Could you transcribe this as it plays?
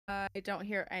I don't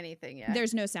hear anything yet.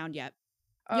 There's no sound yet.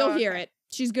 Oh, You'll hear okay. it.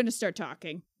 She's gonna start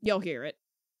talking. You'll hear it.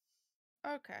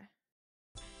 Okay.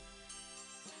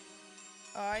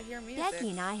 Oh, I hear music. Becky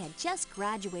and I had just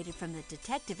graduated from the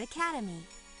Detective Academy.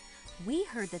 We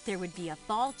heard that there would be a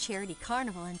fall charity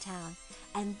carnival in town,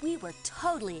 and we were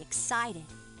totally excited.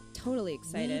 Totally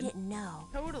excited. We didn't know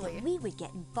Totally. that we would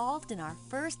get involved in our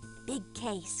first big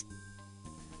case.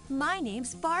 My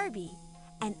name's Barbie,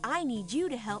 and I need you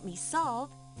to help me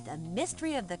solve the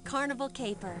mystery of the carnival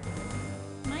caper.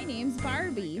 My name's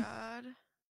Barbie. Oh my God.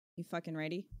 You fucking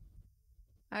ready?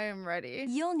 I am ready.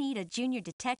 You'll need a junior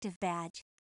detective badge.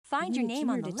 Find your name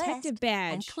on the detective list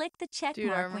badge. and click the check Dude,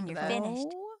 I mark when you're remember that. finished.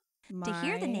 Oh, To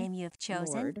hear the my name you have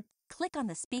chosen, Lord. click on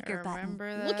the speaker I button.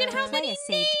 remember that. Look at how To play many a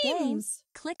saved game, names.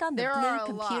 click on the There blue are a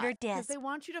computer lot, because disc. they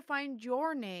want you to find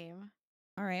your name.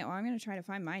 All right, well, I'm gonna try to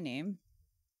find my name.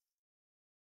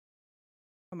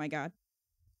 Oh my God.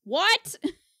 What?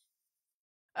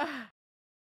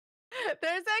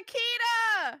 There's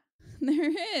Akita!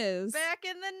 There is. Back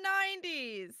in the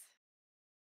 90s.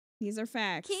 These are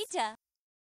facts. Kita,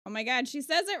 Oh my God, she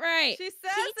says it right. She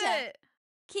says Kita. it.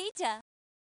 Kita.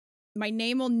 My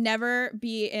name will never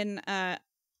be in oh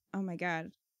my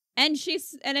God. And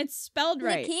it's spelled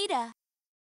right. Nikita.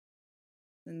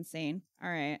 Insane. All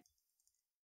right.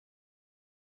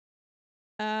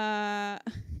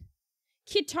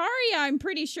 Kitaria, I'm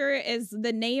pretty sure, is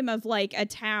the name of like a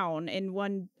town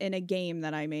in a game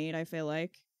that I made, I feel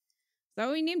like. Is that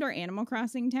what we named our Animal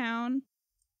Crossing town?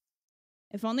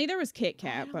 If only there was Kit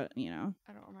Kat, but you know.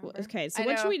 I don't remember. Okay, so I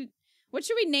what know.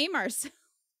 should we name ourselves?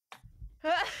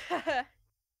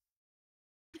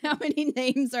 How many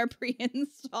names are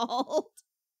pre-installed?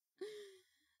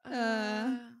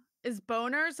 Is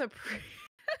Boners a pre?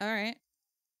 All right.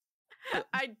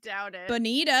 I doubt it.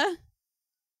 Bonita.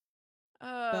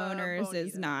 Boners Bonita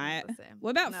is not. the same. What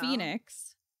about No.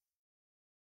 Phoenix?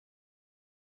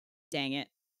 Dang it.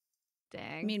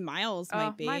 Dang. I mean, Miles Oh,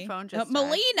 might be. my phone just died.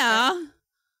 Melina!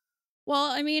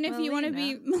 Well, I mean, if you want to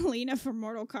be Melina. Melina from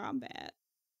Mortal Kombat.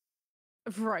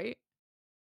 Right.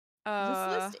 This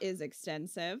list is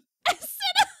extensive.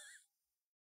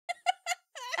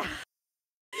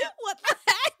 What the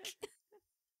heck?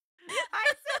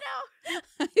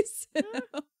 I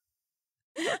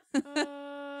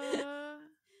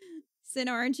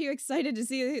Sinnoh, aren't you excited to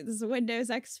see this Windows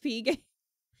XP game?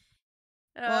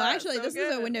 Well, actually, so this is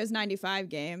a good. Windows 95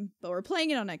 game, but we're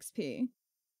playing it on XP.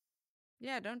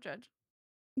 Yeah, don't judge.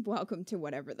 Welcome to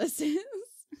whatever this is.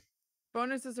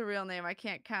 Boners is a real name. I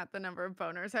can't count the number of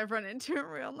boners I've run into in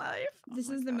real life. Oh This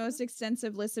my is the God. most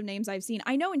extensive list of names I've seen.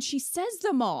 I know, and she says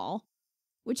them all,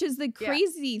 which is the Yeah.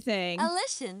 crazy thing.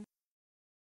 Alishan.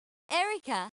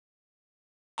 Erica.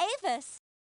 Avis.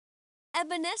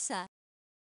 Ebenessa.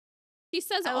 She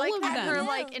says I all like of that her them.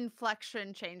 like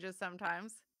inflection changes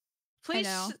sometimes. I Please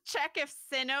know. check if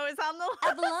Sinnoh is on the list.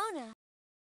 Avalona.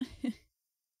 Can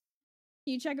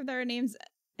you check if there are names,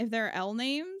 if there are L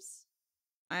names?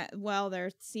 Well, there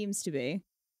seems to be.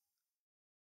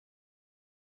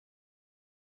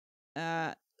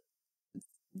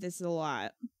 This is a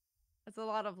lot. That's a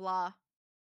lot of law.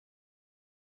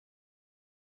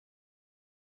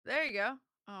 There you go.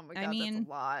 Oh my God, I mean, that's a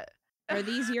lot. Are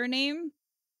these your name?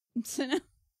 How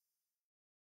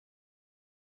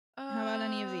about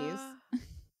any of these?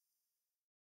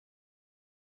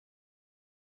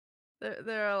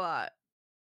 There are a lot.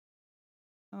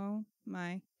 Oh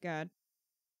my God.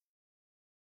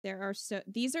 There are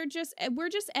these are just, we're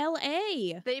just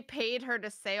LA. They paid her to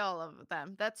say all of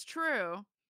them. That's true.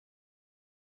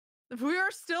 We are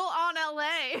still on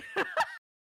LA.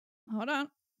 Hold on.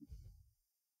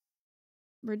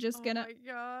 We're just gonna. Oh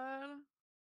my God.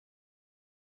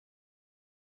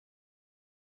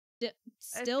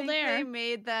 Still I think there. They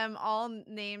made them all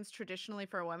names traditionally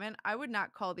for women. I would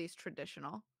not call these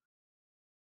traditional.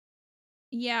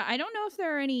 Yeah, I don't know if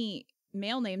there are any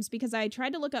male names because I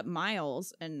tried to look up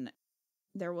Miles and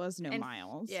there was no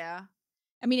Miles. Yeah.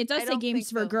 I mean, it does I say don't games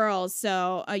think for so. girls,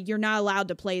 so you're not allowed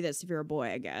to play this if you're a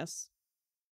boy, I guess.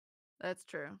 That's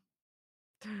true.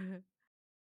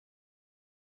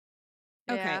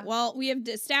 Okay, Yeah. well, we have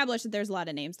established that there's a lot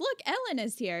of names. Look, Ellen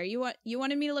is here. You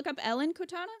wanted me to look up Ellen,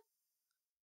 Kotana?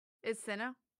 Is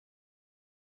Sinnoh?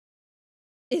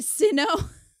 Is Sinnoh?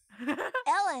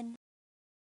 Ellen.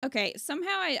 Okay,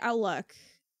 somehow I'll look.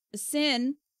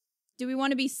 Sin. Do we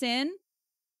want to be Sin?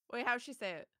 Wait, how'd she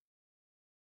say it?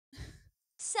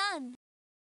 Sun.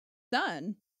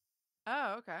 Sun.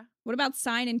 Oh, okay. What about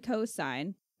sine and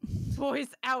cosine?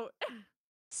 Voice out.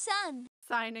 Sun.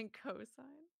 Sine and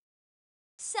cosine.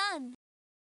 Sun.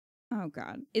 Oh,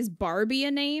 God. Is Barbie a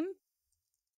name?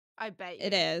 I bet you.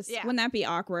 It is. Yeah. Wouldn't that be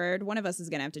awkward? One of us is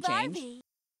gonna have to change. Barbie.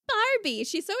 Barbie.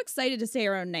 She's so excited to say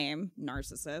her own name.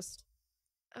 Narcissist.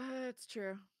 It's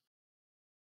true.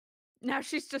 Now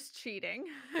she's just cheating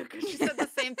because she said the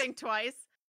same thing twice.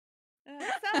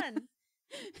 7.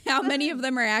 How many of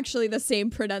them are actually the same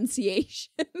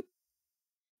pronunciation?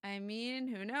 I mean,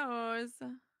 who knows?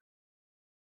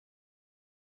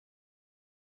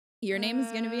 Your name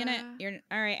is gonna be in it.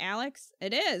 All right, Alex.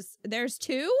 It is. There's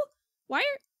 2. What?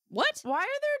 Why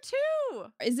are there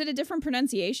 2? Is it a different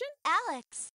pronunciation?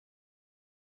 Alex.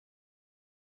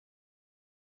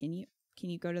 Can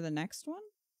you go to the next one?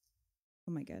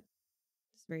 Oh my god.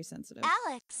 It's very sensitive.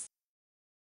 Alex.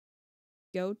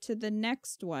 Go to the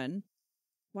next one.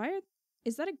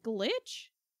 Is that a glitch?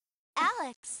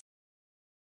 Alex.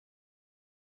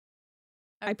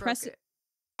 I press it.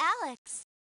 Alex.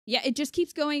 Yeah, it just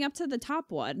keeps going up to the top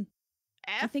one.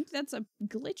 F? I think that's a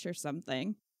glitch or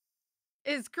something.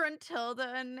 Is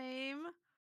Gruntilda a name?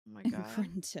 Oh my god.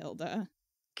 Gruntilda.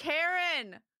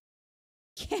 Karen!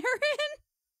 Karen?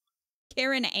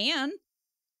 Karen Ann?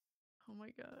 Oh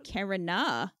my god.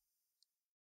 Karena.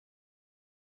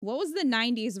 What was the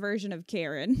 90s version of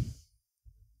Karen?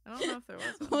 I don't know if there was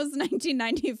What one. was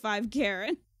 1995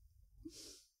 Karen?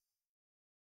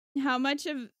 How much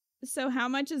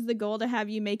is the goal to have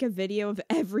you make a video of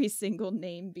every single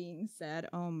name being said?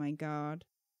 Oh my god.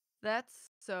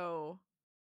 That's so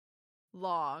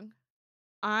long.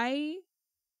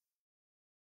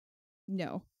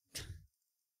 No.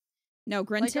 No, Like, I'm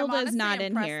Gruntilda is honestly not in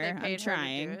impressed here. they I'm paid her to do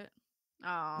trying. it.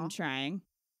 I'm Oh, trying.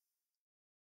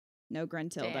 No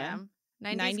Gruntilda. damn.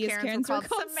 90s Karens were called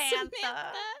called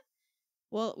Samantha.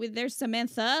 Well, there's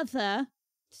Samantha.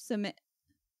 Samantha?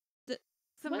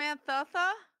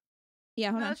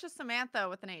 Yeah, hold No, on. it's just Samantha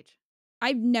with an H.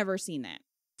 I've never seen that.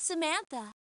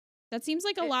 Samantha. That seems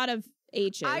like a lot of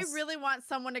H's. I really want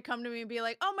someone to come to me and be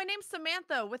like, oh, my name's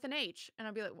Samantha with an H. And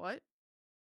I'll be like, what?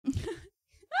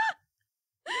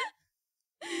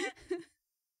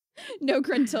 No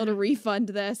Gruntilda refund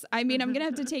this. I mean, I'm gonna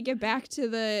have to take it back to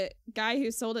the guy who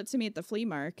sold it to me at the flea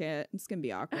market. It's gonna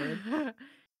be awkward.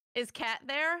 Is Kat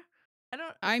there?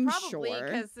 I'm probably, sure.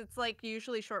 because it's like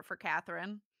usually short for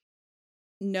Catherine.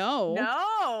 No.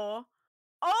 No.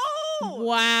 Oh.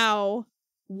 Wow.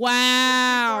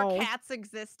 Wow. Before cats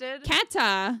existed.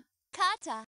 Kata.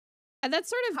 Kata. That's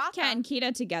sort of Kata. Kat and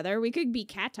Kita together. We could be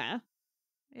Kata.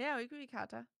 Yeah, we could be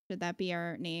Kata. Should that be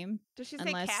our name? Does she say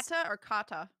Unless- Kata or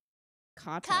Kata?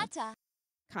 Kata. Kata.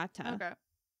 Kata. Okay.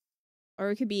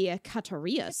 Or it could be a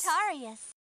Katarius.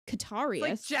 Katarius. Katarius.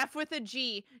 It's like Jeff with a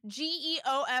G.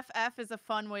 Geoff is a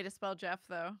fun way to spell Jeff,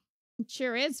 though. It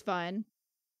sure is fun.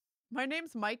 My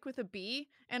name's Mike with a B,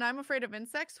 and I'm afraid of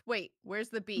insects. Wait, where's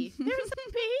the B? There's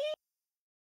a B.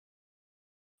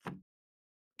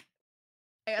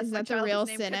 I guess Is my that the child real is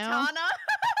named Sinnoh? Katana.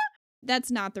 That's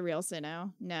not the real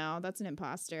Sinnoh. No, that's an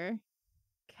imposter.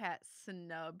 Cat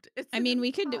snubbed. It's I an mean,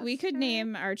 we could imposter.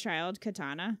 name our child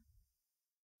Katana.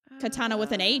 Katana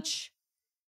with an H.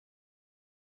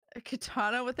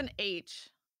 Katana with an H.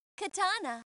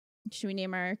 Katana. Should we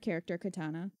name our character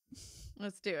Katana?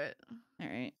 Let's do it. All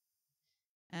right.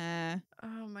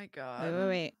 Oh my god.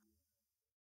 Wait.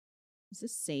 Is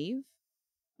this save?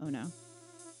 Oh no.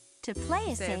 To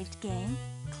play a Saved. saved game,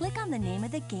 click on the name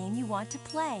of the game you want to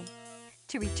play.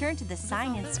 To return to the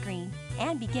sign-in this? screen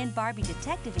and begin Barbie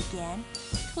Detective again,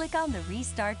 click on the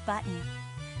Restart button.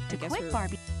 To guess quit we're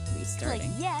Barbie, click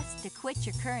Restarting. Yes to quit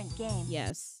your current game.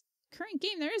 Yes. Current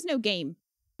game. There is no game.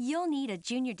 You'll need a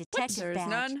Junior Detective There's badge.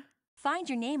 none. Find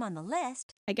your name on the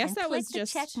list. I guess and that click was the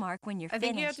just. check mark when you're I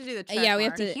think you have finished. to do the check Yeah, we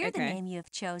have mark. to- Hear the okay. name you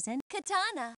have chosen,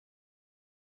 Katana.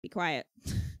 Be quiet.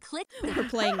 Click We're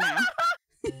playing now.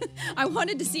 I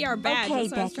wanted to see our badge. Okay,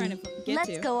 That's what I was trying Becky, to get let's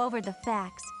to. go over the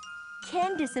facts.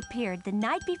 Ken disappeared the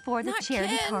night before the Not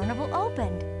charity Ken. carnival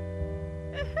opened.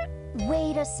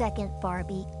 Wait a second,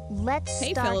 Barbie. Let's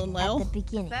Hey, start Phil and Lil. at the Is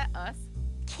beginning. that us?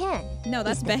 Ken No,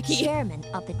 that's is the Becky. chairman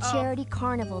of the Oh. charity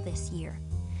carnival this year.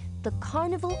 The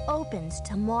carnival opens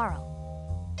tomorrow.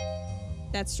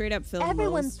 That's straight up Phil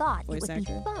Everyone Lil's thought it voice would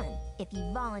actor. be fun if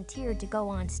you volunteered to go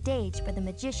on stage for the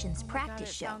magician's Oh my God, practice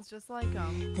it show. sounds just like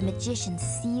him. The magician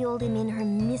sealed him in her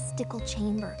mystical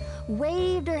chamber,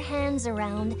 waved her hands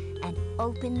around, and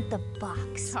opened the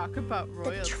box. Talk about The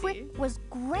royalty. trick was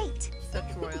great.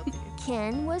 Such royalty.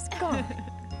 Ken was gone.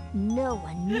 No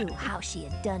one knew how she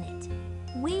had done it.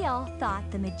 We all thought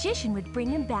the magician would bring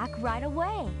him back right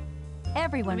away.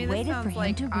 Everyone I mean, this waited sounds for him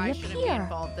like to I shouldn't be reappear.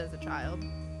 involved as a child.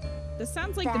 This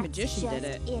sounds like the That's magician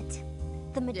did just it.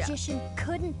 The magician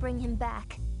couldn't bring him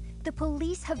back. The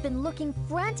police have been looking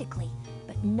frantically,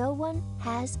 but no one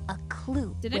has a clue.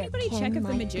 clue. Did where anybody Ken check if the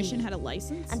might magician be. had a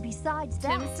license? And besides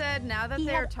that, Tim said now that he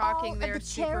they are had talking, all of they're the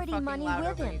super charity fucking money loud with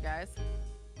over him. you guys.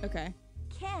 Okay.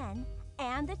 Ken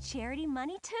and the charity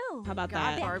money too. How about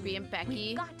God, that? Barbie and Becky.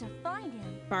 We've got to find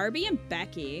him. Barbie and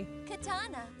Becky.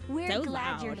 Katana. we're So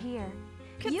glad you're loud. here.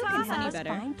 You Katana. can help us Better.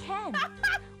 find Ken.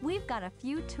 We've got a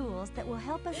few tools that will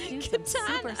help us do some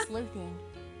super Katana. sleuthing.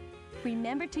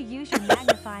 Remember to use your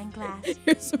magnifying glass.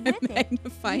 Here's my With it,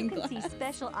 magnifying you can glass. see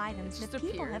special items It that just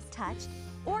people appears. have touched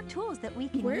or tools that we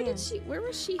can Where use. did she? Where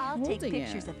was she I'll holding take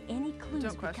pictures it? of any clues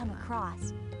Don't we question come that.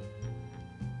 across.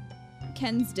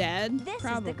 Ken's dead. This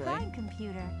Probably. is the crime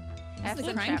computer. That's F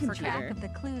the in crime chat for computer. Track of the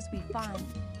clues we find,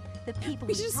 the people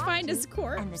We we just talk find to, his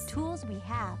corpse. and the tools we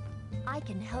have. I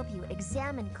can help you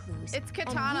examine clues. It's and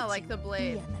Katana meet like you the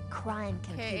blade. via the crime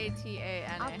computer.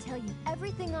 Katana. I'll tell you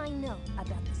everything I know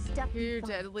about the stuff you Your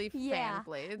find. deadly fan Yeah.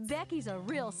 blades. Becky's a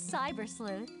real cyber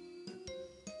sleuth.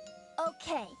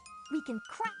 Okay, we can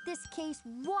crack this case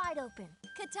wide open.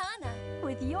 Katana,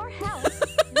 with your help,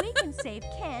 we can save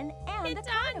Ken and the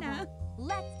Katana. carnival.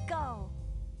 Let's go.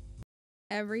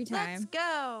 Every Let's time.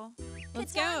 go.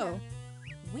 Let's Katana. go.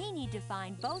 We need to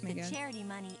find both Oh my the God. charity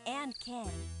money and Ken.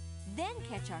 Then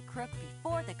catch our crook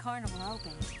before the carnival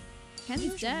opens. Ken's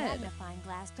Use your dead. magnifying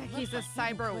glass to He's look a for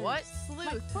hidden cyber clues, what? Sleuth.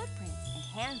 like footprints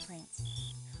and handprints.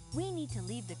 We need to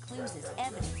leave the clues as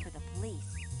evidence for the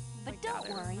police. But Oh my don't God,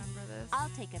 I worry, remember this. I'll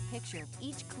take a picture of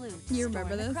each clue to You store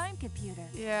remember in the this? crime computer.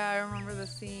 Yeah, I remember the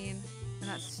scene and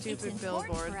that It's stupid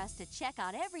important billboard. for us to check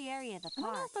out every area of the I don't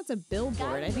know park. if that's a billboard.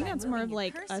 Guide I me think by that's more of moving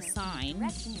like your a cursor in the sign.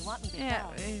 direction you want me to Yeah.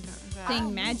 go. Saying I'll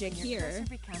move magic when your here. cursor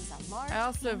becomes a large I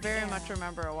also pink very much arrow.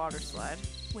 remember a water slide.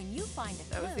 When you find a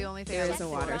That was the clue, only thing There I is was a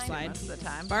water watching slide. most of the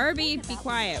time. Barbie, Think be about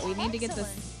quiet. this. We need to get this.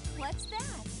 Excellent. What's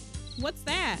that? What's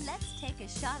that? Let's take a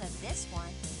shot of this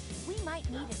one. We might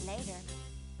need it later.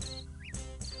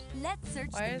 Let's search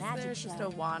Why the is magic there just show. a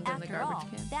wand in the After garbage all,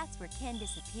 can? that's where Ken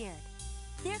disappeared.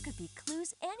 There could be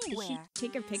clues Did she anywhere.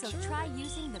 take a picture? So of try it?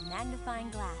 using the magnifying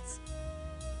glass.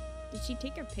 Did she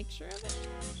take a picture of it?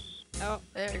 Oh,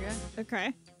 There you go.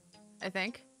 okay. I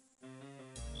think.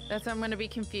 That's why I'm gonna be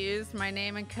confused. My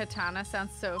name and Katana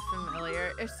sounds so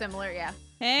familiar. Or similar, yeah.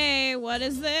 Hey, what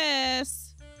is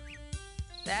this?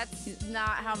 That's not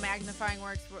how magnifying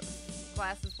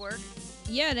glasses work.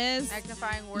 Yeah, it is.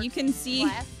 Magnifying works. You can see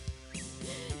glass.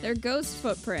 they're ghost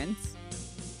footprints.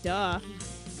 Duh.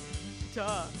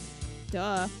 Duh.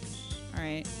 Duh. All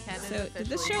right. Ken is So did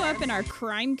this officially show up dead. in our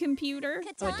crime computer? Oh,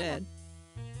 it Katana. did.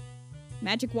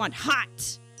 Magic wand.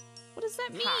 Hot. What does that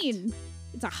Hot. mean?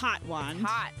 It's a hot wand.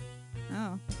 Hot.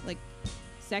 Oh, like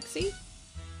sexy?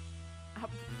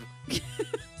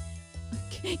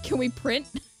 Can we print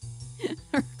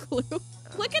our clue?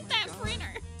 Look at my that God.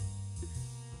 printer.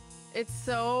 It's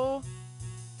so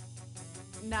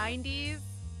 90s.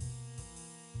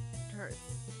 It hurts.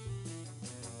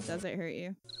 Does it hurt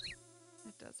you?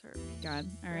 It does hurt me. God.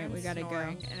 All right, I'm we gotta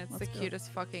snoring, go. And it's Let's the go.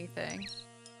 cutest fucking thing.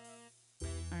 All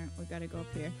right, we gotta go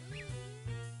up here.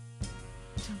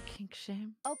 Don't kink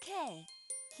shame. Okay,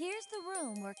 here's the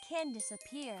room where Ken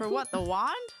disappeared. For what? The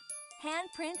wand?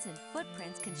 Handprints and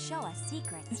footprints can show us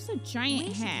secrets. There's a giant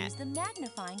We should hat. use the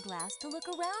magnifying glass to look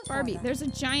around Barbie, for them. there's a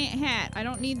giant hat. I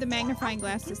don't need the magnifying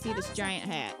glass to see this giant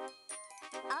hat.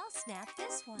 I'll snap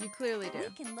this one. You clearly do.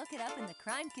 We can look it up in the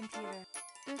crime computer.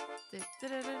 What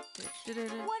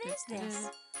is this?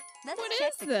 Let's What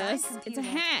check is the this? crime It's a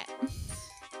computer. hat.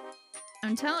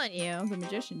 I'm telling you, the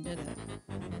magician did it.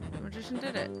 The magician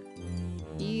did it.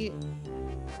 He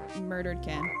murdered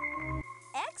Ken.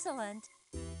 Excellent.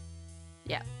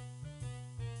 Yeah.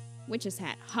 Witch's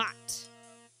hat. Hot.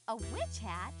 A witch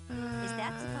hat? Is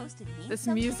that supposed to mean This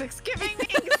something? music's giving me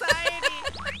anxiety.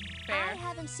 I Fair.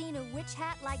 haven't seen a witch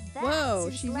hat like that Whoa,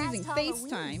 since she's last using Halloween.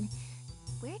 FaceTime.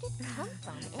 Where did it come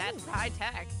from That's anyway? high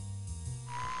tech.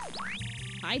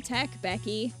 High tech,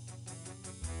 Becky.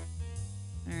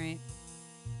 All right.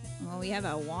 Well, we have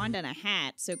a wand and a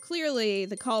hat, so clearly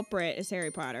the culprit is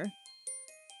Harry Potter,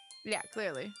 Yeah,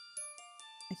 clearly.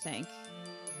 I think.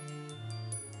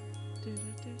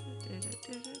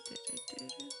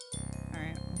 All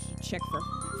right, we should check for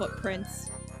footprints.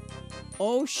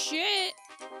 Oh shit!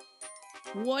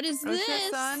 What is Oh this?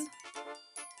 shit, son.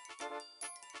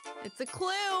 It's a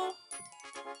clue.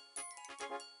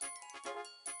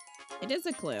 It is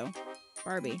a clue.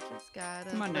 Barbie. Just got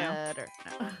Come on now. better.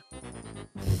 No.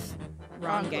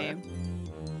 Wrong clue. game.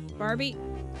 Barbie,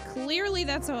 clearly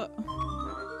that's a...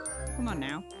 Come on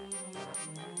now.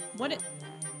 What it...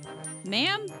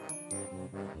 Ma'am?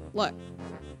 Look.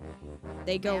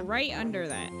 They go Ma'am. right under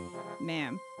that.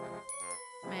 Ma'am.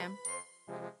 Ma'am.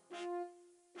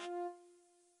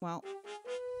 Well.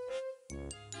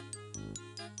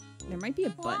 There might be a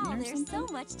button Wow, or there's something.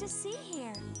 so much to see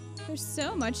here. There's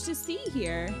so much to see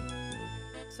here. So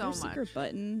Is there a much. secret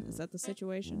button? Is that the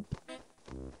situation?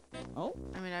 Oh,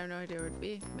 I mean, I have no idea where it'd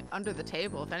be. I mean, under the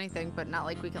table, if anything, but not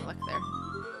like we can look there.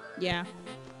 yeah.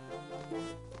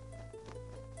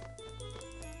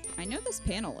 I know this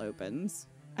panel opens.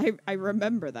 I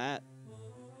remember that.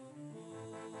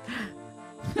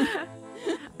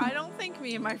 I don't think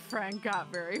me and my friend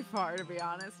got very far, to be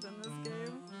honest, in this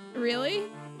game. Really?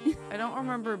 I don't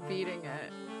remember beating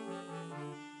it.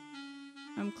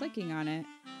 I'm clicking on it.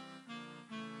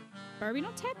 Barbie,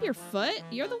 don't tap your foot.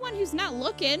 You're the one who's not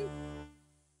looking.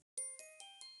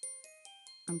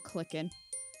 I'm clicking.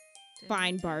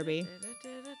 Fine, Barbie.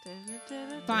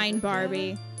 Fine,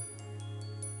 Barbie.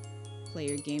 Play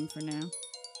your game for now.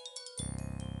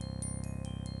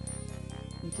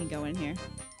 We can go in here.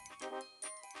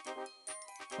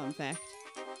 Fun fact.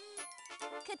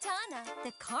 Katana,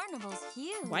 the carnival's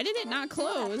huge. Why did it not We'll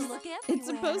have to close? look It's everywhere.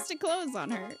 supposed to close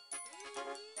on her.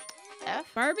 F?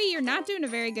 Barbie, you're not doing a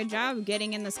very good job of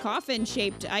getting in this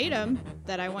coffin-shaped item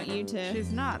that I want you to...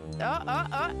 She's not.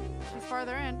 She's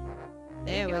farther in.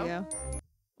 There we you go.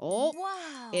 Oh,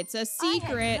 Wow. it's a I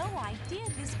secret. had no idea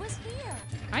this was here.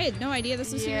 I had no idea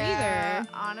this was here Yeah,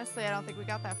 honestly, I don't think we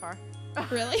got that far.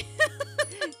 either. Really?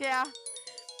 Yeah.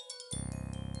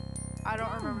 I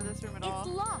don't remember this room at all. It's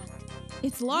locked.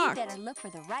 It's We locked. better look for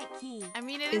the right key. I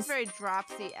mean, it Is- is very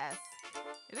Dropsy-esque.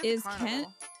 It Is is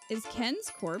Carnival. Is Ken's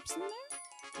corpse in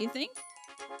there? You think?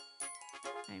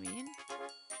 I mean,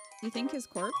 You think his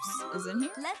corpse is in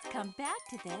here? Let's come back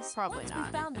to this. Probably once not.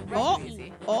 We found the Oh. right key.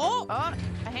 easy. Oh, Oh,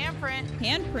 a handprint.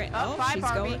 handprint. Oh, Oh, bye, she's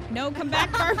Barbie. going. No, come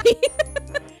back, Barbie.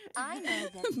 I know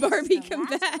that this Barbie, is the come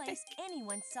last back. place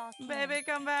anyone saw Ken. Baby,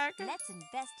 come back. Let's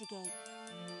investigate.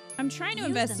 I'm trying to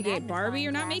Use the investigate, Barbie.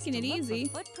 You're not magnifying making it glass to easy.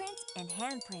 look for footprints and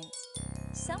handprints.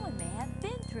 Someone may have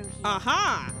been through here.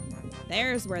 Aha!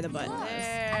 There's where the button Close. is.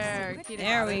 There, A secret Kitty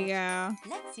There Cottage. we go.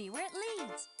 Let's see where it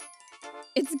leads.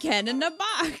 It's Ken in a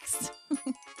box.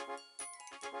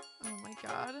 Oh my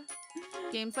god.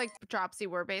 Games like Dropsy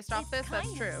were based off It's this. That's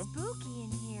kinda true. spooky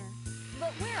in here,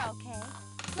 but we're okay.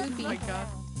 Let's Spooky. Oh my look God.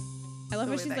 around. I love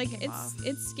The how way she's that like, came off.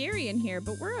 it's scary in here,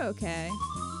 but we're okay.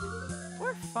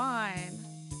 We're fine.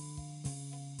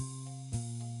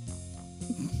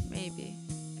 Maybe.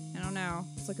 I don't know.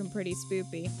 It's looking pretty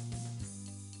spoopy.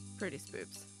 Pretty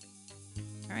spoops.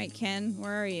 All right, Ken,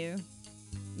 where are you?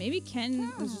 Maybe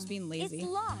Ken was just being It's lazy.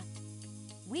 locked.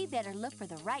 We better look for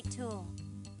the right tool.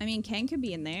 I mean, Ken could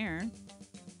be in there.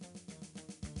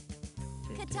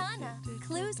 Katana,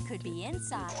 clues could be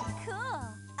inside. Cool.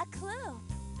 A clue.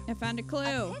 I found a A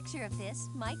clue. picture of this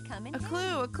might come in A handy.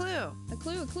 clue, a clue. A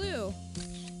clue, a clue.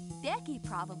 Becky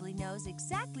probably knows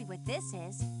exactly what this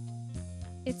is.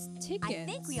 It's tickets. I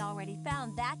think we already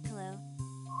found that clue.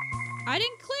 I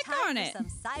didn't click Time on for it. some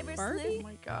cyber Barbie? Oh sleuthing.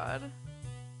 my god.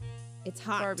 It's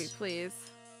hot. Barbie, please.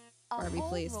 A Barbie, whole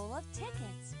please. roll of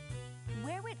tickets.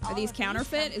 Where would Are all these of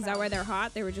counterfeit? come Is that from? why they're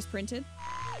hot? They were just printed?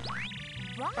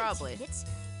 Right, Probably. tickets.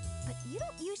 But you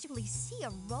don't usually see a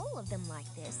roll of them like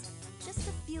this, just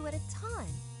a few at a time.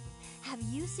 Have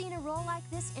you seen a roll like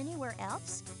this anywhere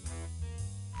else?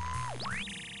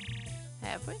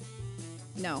 Have we?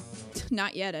 No,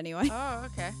 not yet anyway. Oh,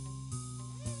 okay.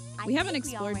 I We haven't think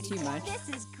explored already too found- much. This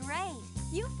is great.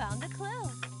 You found a clue.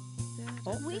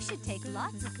 Oh. We should take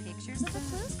lots of pictures of the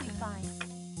clues we find.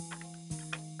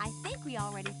 I think we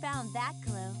already found that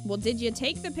clue. Well, did you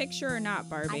take the picture or not, I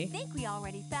Barbie? think we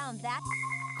already found that.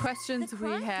 Questions The we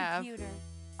crime have. computer.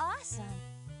 Awesome.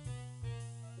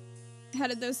 How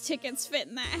did those tickets fit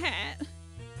in that hat?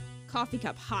 Coffee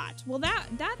cup hot. Well,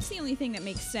 that's the only thing that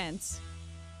makes sense.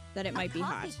 That it might a be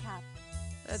hot. coffee cup.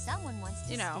 That's- Someone wants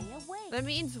to you know, stay awake. That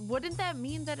means, wouldn't that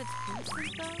mean that it's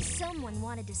pieces though? Someone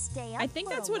wanted to stay up I think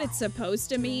for that's a what it's while. supposed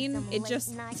to Doing mean. some It late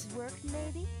just night work,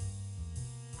 maybe?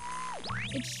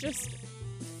 it's just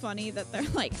funny that they're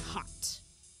like hot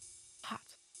Hot.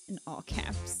 in all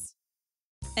caps.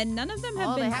 And none of them have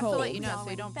Well, they been have to cold. let you We know so you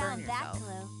already don't burn found that yourself.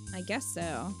 clue. I guess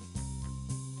so.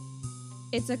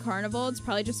 It's a carnival. It's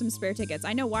probably just some spare tickets.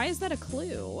 I know. Why is that a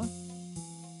clue?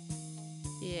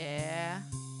 Yeah.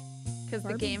 Because the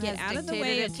Barbie, game get has out of the dictated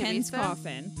way it of to be Ken's so.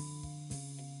 coffin.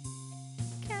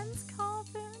 Ken's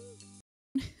coffin.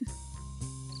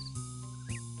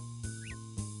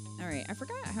 All right. I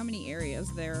forgot how many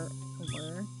areas there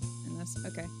were in this.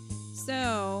 Okay.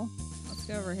 So let's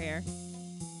go over here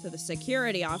to the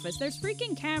security office. There's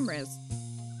freaking cameras.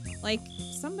 Like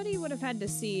somebody would have had to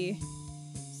see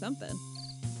something.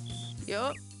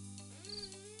 Yup.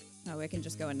 Oh, we can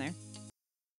just go in there.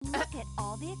 Look at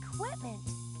all the equipment.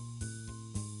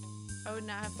 I would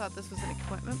not have thought this was an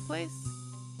equipment place.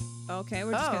 Okay,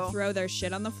 we're just gonna throw their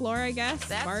shit on the floor, I guess.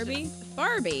 That's Barbie? just-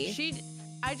 Barbie?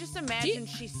 I just imagine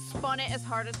she spun it as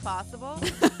hard as possible.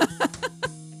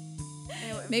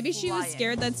 Maybe she was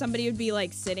scared that somebody would be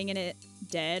like sitting in it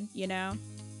dead, you know?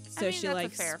 So mean, she that's a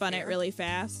like fair spun it fear. really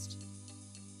fast.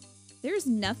 There's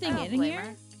nothing in here?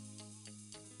 Her.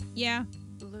 Yeah.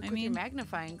 Look I with mean- your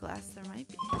magnifying glass, there might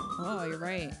be. Oh, you're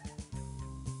right.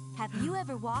 Have you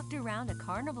ever walked around a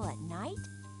carnival at night?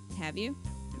 Have you?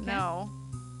 Okay. No.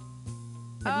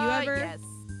 Have you ever? Yes.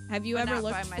 Have you but ever not by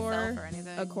looked myself for or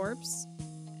anything. a corpse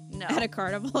No. at a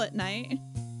carnival at night?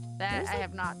 That I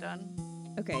have not done.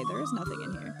 Okay, there is nothing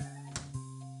in here.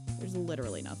 There's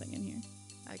literally nothing in here.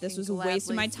 I This can was a waste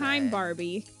of my gladly time, say.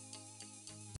 Barbie.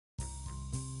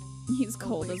 He's A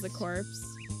cold as a waste.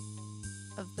 corpse.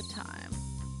 Of the time.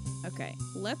 Okay,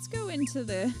 let's go into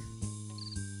the...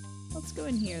 Let's go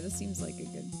in here. This seems like a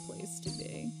good place to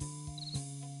be.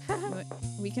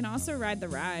 We can also ride the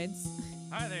rides.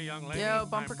 Hi there, young lady. Yo,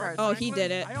 bumper I'm cars. Bert Oh, he Franklin.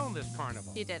 did it. I own this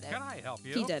carnival. He did it. Can I help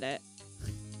you? He did it.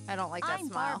 I don't like that I'm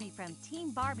smile. Barbie from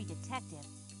Team Barbie Detective.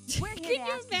 We're here Can to you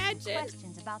ask you some imagine?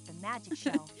 questions about the magic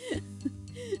show.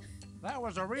 That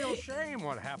was a real shame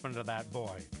what happened to that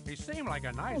boy. He seemed like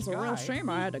a nice It was a guy. real shame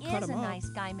I had to He cut is him a off. nice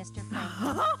guy, Mr.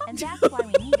 Franklin, and that's why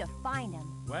we need to find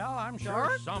him. Well, I'm sure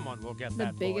someone will get The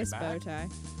that biggest boy bow back. tie.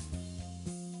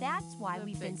 That's why The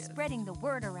we've been biggest. spreading the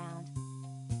word around.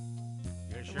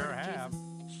 You sure of have.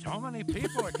 Jesus. So many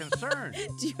people are concerned.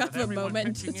 Do you With have a everyone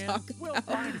moment to pitching in, talk we'll about?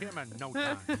 find him in no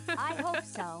time. I hope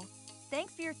so.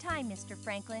 Thanks for your time, Mr.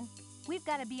 Franklin. We've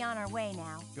got to be on our way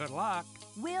now. Good luck.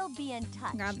 We'll be in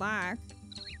touch. God luck.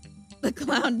 The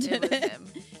clown did was it. him.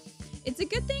 It's a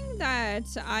good thing that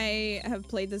I have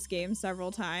played this game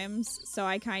several times, so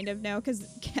I kind of know, because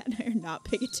Kat and I are not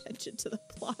paying attention to the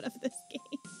plot of this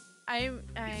game. I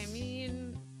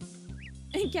mean,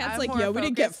 And Kat's I'm like, more yo, we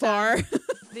didn't get far. focused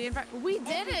we Every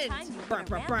didn't. time you Brr, put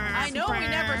brr, a ramp brr. on, I know we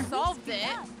never Brr. solved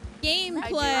it.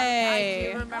 Gameplay.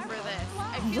 I do remember this.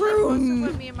 I feel like most Vroom. of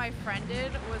what me and my friend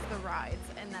did was the rides,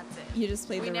 and that's it. You just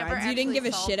played We the never rides. You didn't actually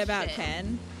give a solved shit about shit.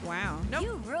 Ken. Wow. Nope.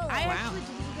 You really I Wow. actually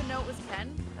didn't even know it was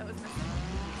Ken that was missing.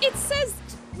 It says,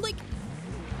 like,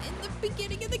 in the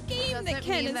beginning of the game Does that it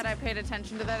Ken mean is... that I paid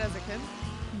attention to that as a kid?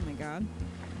 Oh my god.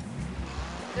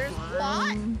 There's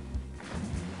plot.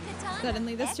 Katana,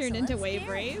 Suddenly this turned into excellent Wave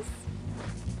spirit. Race.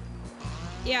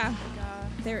 Yeah, God.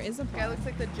 there is a Guy plot. looks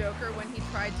like the Joker when he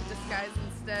tried to disguise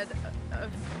instead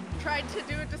of tried to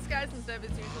do a disguise instead of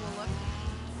his usual look.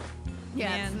 Yeah,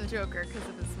 Man. it's the Joker because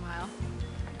of his smile.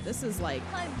 This is, like,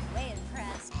 I'm way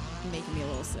impressed. making me a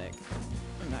little sick.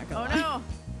 I'm not Oh gonna lie. no!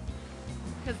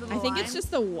 Because of the I think it's lime?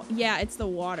 just the yeah, it's the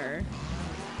water.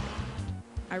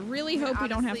 I really hope we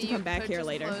don't have to Honestly, come you back could here just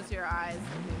later. Close your eyes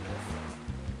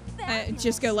and do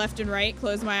Just go left and right,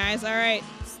 close my eyes. All right,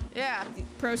 this. Yeah.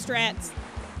 pro strats.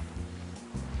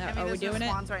 I mean, Are we there's no doing it?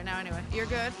 swans right now anyway. You're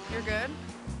good. You're good.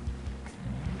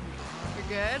 You're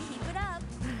good. Keep it up.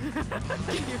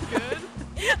 You're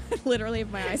good. Literally,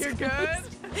 have my eyes. You're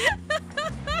closed.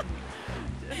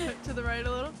 good. To the right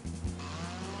a little.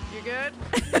 You're good.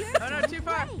 Oh no, too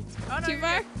far. Great. Oh no, Too you're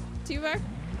far? good. Too far?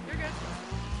 You're good.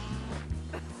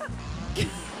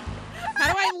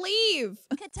 How do I leave?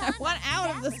 I Katana, want out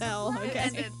of that this was a hell. flirt. It Okay,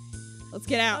 ended. let's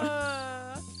get out.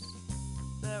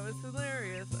 That was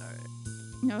hilarious. All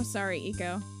right. No, sorry,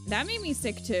 Eco. That made me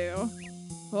sick too.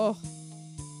 Oh,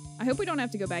 I hope we don't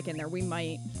have to go back in there. We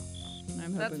might.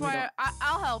 I'm hoping That's we why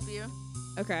I'll help you.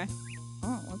 don't. Okay.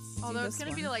 Oh, let's do Although it's this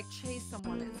gonna be to one. like chase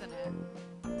someone, isn't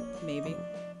it? Maybe.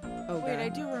 Oh Wait, I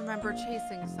god. do remember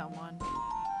chasing someone.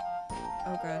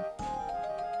 Oh god.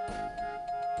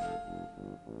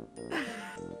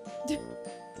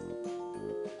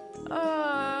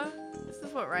 This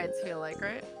is what rides feel like,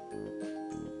 right?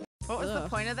 What was the Ugh.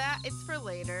 point of that? It's for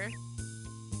later.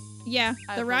 Yeah,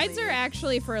 I the rides are believe.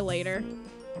 actually for later.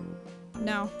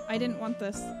 No, I didn't want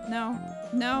this. No.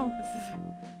 No.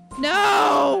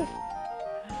 No!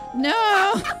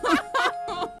 No!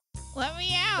 Let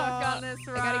me out! Stuck on this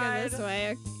I gotta go ride. this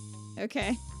way.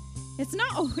 Okay. It's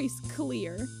not always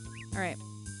clear. Alright.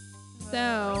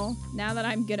 So, now that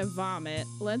I'm gonna vomit,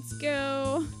 let's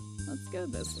go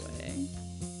this way.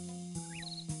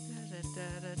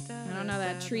 I don't know,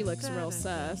 that tree looks real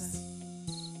sus.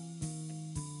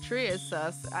 Tree is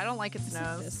sus. I don't like its Is it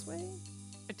nose. this way?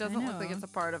 It doesn't look like know. it's a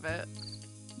part of it.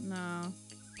 No.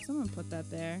 Someone put that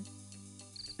there.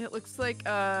 It looks like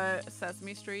a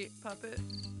Sesame Street puppet.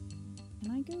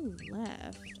 Can I go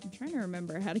left? I'm trying to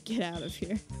remember how to get out of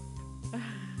here.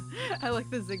 I like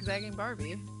the zigzagging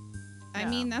Barbie. I No.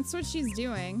 mean, that's what she's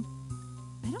doing.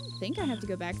 I don't think I have to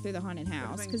go back through the haunted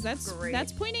house been because that's great.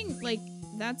 pointing like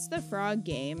That's the frog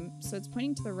game, so it's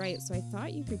pointing to the right, so I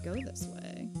thought you could go this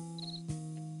way.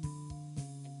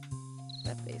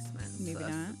 That basement. Maybe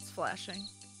not. It's flashing.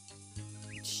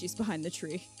 She's behind the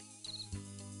tree.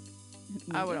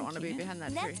 I wouldn't want to be behind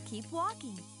that tree. Let's keep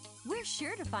walking. We're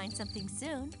sure to find something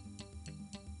soon.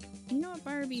 You know what,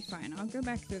 Barbie? Fine, I'll go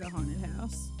back through the haunted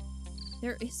house.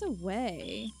 There is a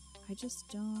way. I just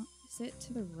don't... Is it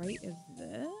to the right of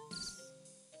this?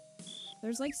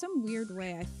 There's like some weird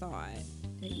way I thought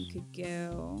that you could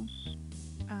go.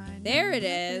 There it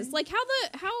is. Like how...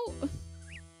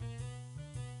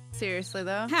 Seriously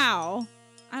though? How?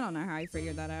 I don't know how I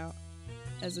figured that out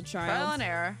as a child. Trial and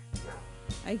error.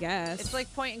 I guess. It's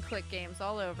like point and click games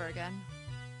all over again.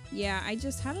 Yeah, how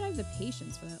did I have the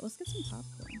patience for that? Let's get some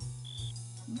popcorn.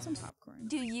 I want some popcorn.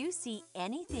 Do you see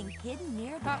anything hidden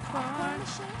near the Popcorn. popcorn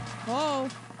machine? Oh!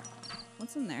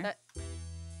 What's in there?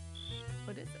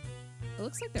 What is it? It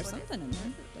looks like there's What is something in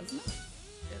there, doesn't it?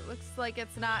 It looks like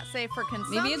it's not safe for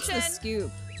consumption. Maybe it's the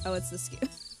scoop. Oh, it's the scoop.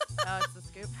 Oh, it's the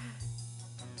scoop.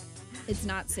 It's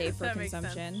not safe for That makes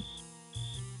consumption.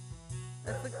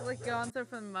 That looks like Gonzo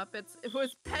from the Muppets. It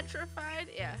was petrified.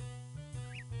 Yeah.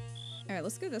 Alright,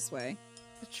 let's go this way.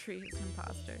 The tree is an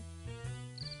imposter.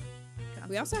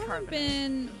 We also haven't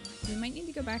been... We might need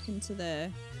to go back into the...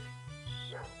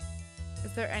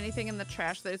 Is there anything in the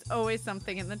trash? There's always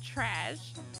something in the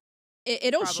trash.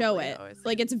 It'll show Probably it. always.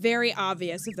 Like, it's very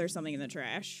obvious if there's something in the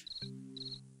trash.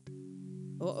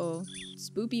 Uh-oh.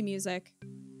 Spoopy music.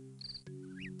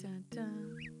 Dun,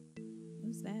 dun.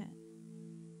 Who's that?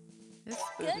 This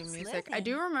Good spooky music. I slipping.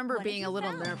 do remember What have being you a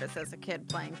little found? nervous as a kid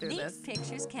playing through These this.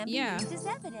 pictures can be Yeah. used as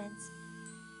evidence.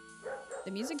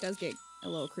 The music does get a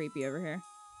little creepy over here.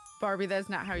 Barbie, that's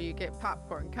not how you get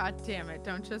popcorn. God damn it.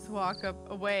 Don't just walk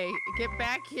away. Get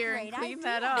back here and Great clean idea.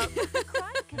 that up. The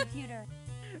crime computer.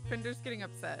 Finder's getting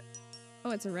upset.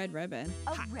 Oh, it's a red ribbon.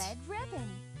 A Hot. red ribbon.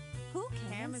 Who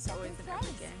came Cam in is second always in place?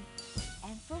 every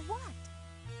game. And for what?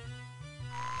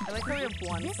 I like how we have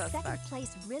one This second suspect.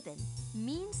 place ribbon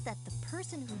means that the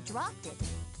person who dropped it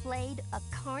played a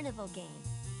carnival game.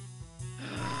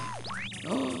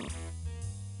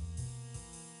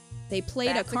 They played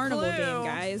That's a a carnival clue. game,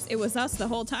 guys. It was us the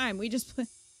whole time. We just played.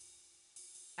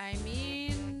 I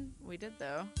mean, we did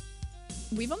though.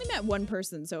 We've only met one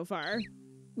person so far.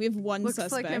 We have one Looks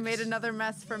suspect. like I made another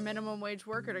mess for minimum wage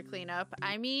worker to clean up.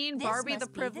 I mean, This Barbie the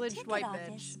must be the privileged ticket white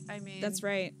office. bitch. I mean, That's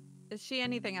right. Is she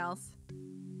anything else?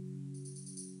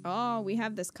 Oh, we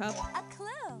have this cup. A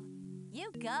clue.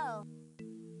 You go.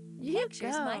 You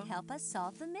Pictures go. might help us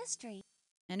solve the mystery.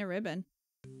 And a ribbon.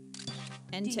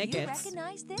 And Do you tickets.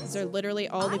 recognize this? These are literally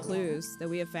all I the do. clues that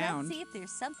we have found. Let's see if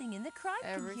there's something in the crime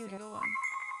Every computer. single one.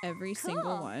 Every Cool.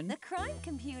 single one. The crime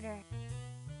computer.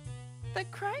 The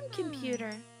crime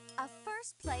computer. A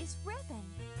first place ribbon.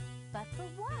 But for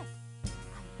what?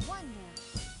 I wonder.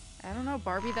 I don't know,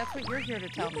 Barbie. That's what you're here to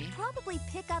tell You me. could probably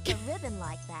pick up a ribbon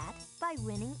like that by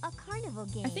winning a carnival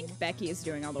game. I think Becky is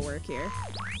doing all the work here.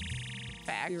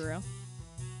 Fact. Be real.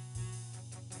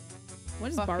 What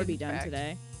has Fucking Barbie done fact.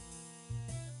 today?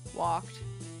 Walked.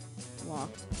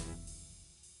 Walked.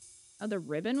 Oh, the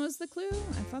ribbon was the clue?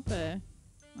 I thought the...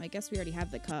 Well, I guess we already have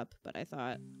the cup, but I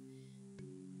thought...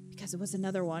 Because it was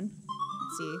another one.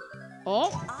 Let's see.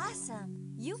 Oh!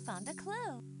 Awesome. You found a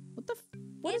clue. What the...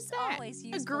 What is It's that? always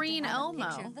useful green to have Elmo. A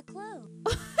picture of the clue.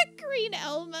 Green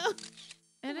Elmo.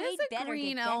 It We'd is a better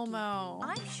green get Becky. Elmo.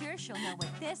 I'm sure she'll know what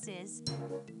this is.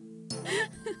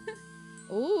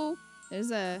 Ooh.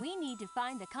 There's a... We need to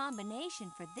find the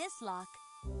combination for this lock.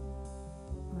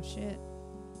 Oh, shit.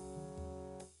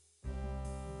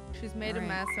 She's made a Alright.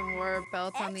 mess and wore a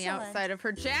belt on the Excellent. outside of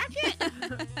her jacket.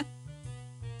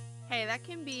 Hey, that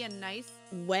can be a nice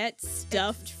Wet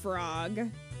stuffed frog.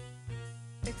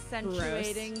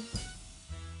 accentuating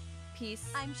piece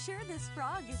I'm sure this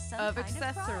frog is some of kind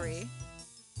accessory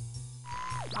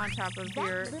prize. on top of That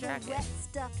your little jacket. wet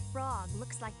stuffed frog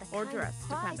looks like the Or kind dress, of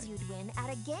prize depending. you'd win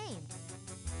at a game.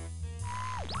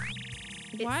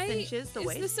 It Why cinches the is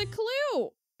waist. this a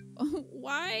clue?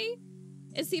 Why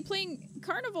is he playing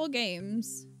carnival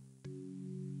games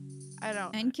I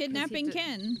don't. and 'cause he kidnapping did-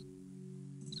 Ken?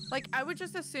 Like, I would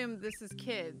just assume this is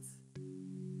kids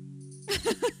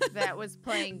that was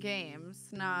playing games,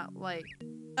 not like.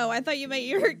 Oh, I thought you meant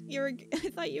I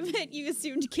thought you meant you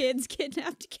assumed kids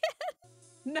kidnapped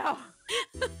Ken. No.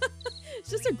 It's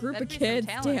just a group That'd of be some kids.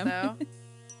 talent, Damn. though.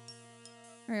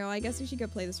 Alright, well, I guess we should go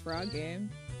play this frog game.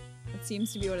 That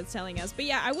seems to be what it's telling us. But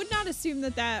yeah, I would not assume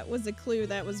that that was a clue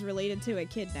that was related to a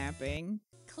kidnapping.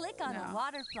 Click on No. a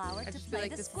water flower I'd to just be play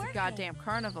like, the this is squirt a goddamn game.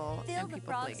 carnival, Fill and the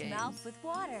people play frog's games. mouth with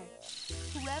water.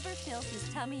 Whoever fills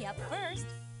his tummy up first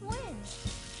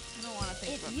wins. I don't want to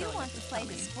think If about you filling want up to this play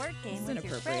tummy. the squirt game This is with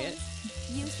your inappropriate. friends,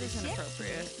 use the This is shift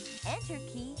inappropriate. key, enter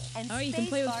key, and Oh, you can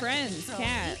play with spacebar to friends. control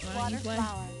Cat, each why don't you water play?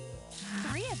 flower.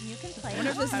 3 of you can play I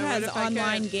wonder if this I would has if I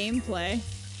online could. gameplay.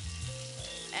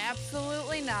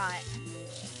 Absolutely not.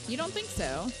 You don't think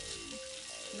so?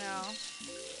 No.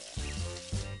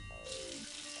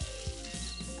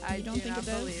 I You don't do think not it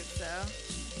does? believe so.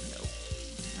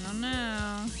 I don't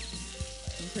know.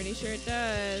 I'm pretty sure it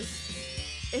does.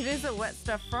 It is a wet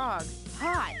stuffed frog.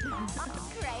 Hot.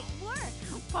 Great work.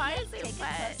 Why is Take it a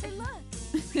wet? closer look.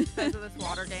 Because of this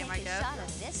water Let's game, take I a guess. shot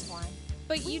of this one.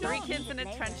 But you Three don't. kids in a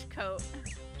later. trench coat.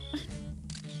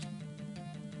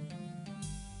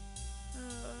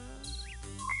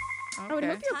 I would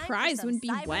hope your Time for prize some wouldn't be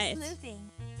cyber wet. sleuthing.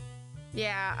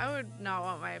 Yeah, I would not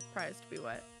want my prize to be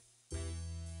wet.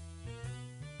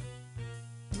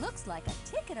 Looks like a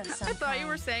ticket of some I thought you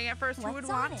were kind. saying at first who would What's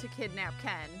on want it? to kidnap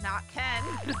Ken, not Ken.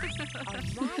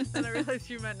 Alright. Then I realized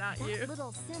you meant not That you.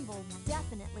 little symbol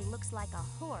definitely looks like a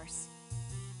horse.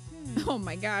 Oh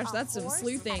my gosh, A that's some horse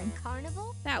sleuthing. at a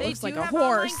carnival? That They looks like do a have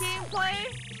online horse. gameplay?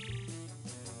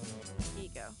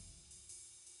 Ego.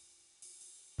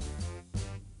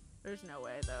 There's no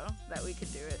way though that we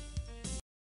could do it.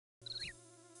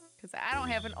 Because I don't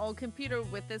have an old computer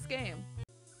with this game.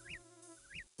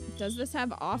 Does this have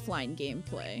offline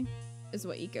gameplay? Is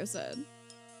what Eco said.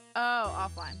 Oh,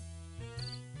 offline.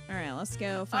 All right, let's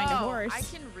go find a horse. I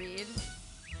can read.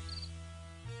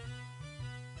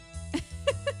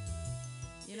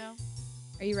 You know?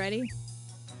 Are you ready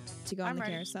to go on I'm the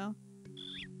ready. carousel?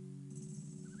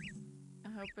 I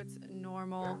hope it's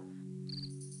normal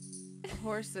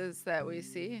horses that we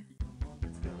see.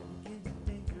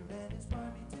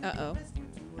 Uh-oh.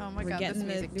 Oh my We're god, getting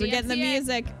this the music. we're getting the DMCA.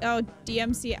 music. Oh,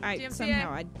 DMCA.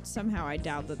 DMCA. Somehow I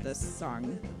doubt that this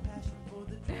song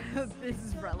This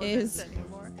is relevant Is-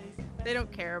 anymore. They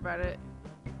don't care about it.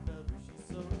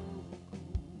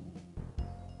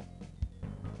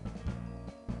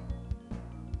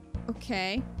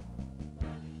 Okay.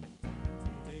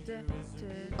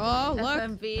 Oh, look.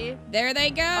 FMV. There they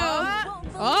go. Oh. Won't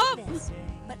believe Oh! this,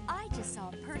 but I just saw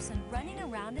a person running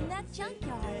around in that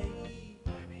junkyard.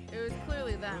 It was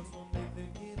clearly them.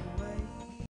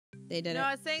 They did No, it.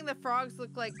 I was saying the frogs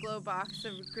look like glow box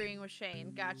of agreeing with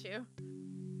Shane. Got you.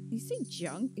 You say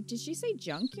junk? Did she say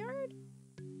junkyard?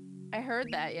 I heard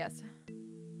that, yes.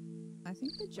 I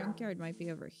think the junkyard might be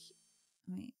over here.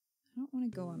 Wait, I don't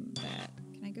want to go on that.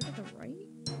 Can I go to the right?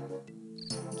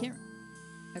 I can't.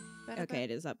 Okay,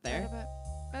 it is up there.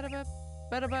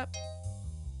 Ba-da-ba.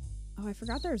 Oh, I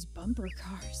forgot there's bumper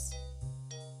cars.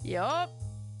 Yup.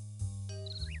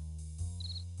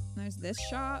 There's this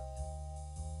shop.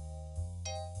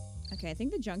 Okay, I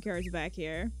think the junkyard's back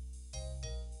here.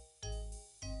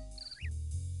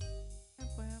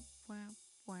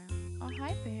 Oh,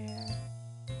 hi, Bear.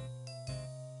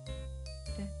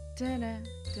 Dun-dun-dun,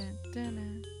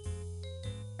 dun-dun-dun.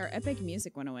 Our epic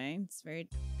music went away. It's very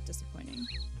disappointing.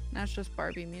 Now it's just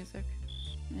Barbie music.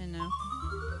 I know.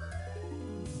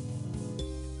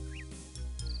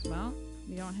 Well,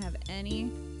 we don't have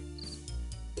any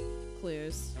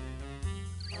clues.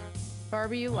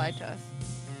 Barbie, you lied to us.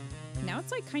 Now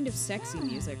it's like kind of sexy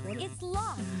music. What is, It's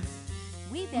locked.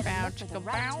 We better Bow look for the chicka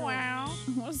right bow door. wow.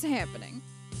 what's happening?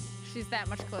 She's that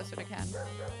much closer to Ken.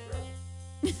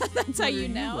 That's how What you are you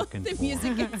know looking the for?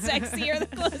 music gets sexier the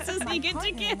closest My you get to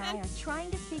partner and I Ken. are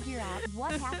trying to figure out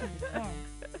what happened to Ken.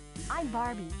 I'm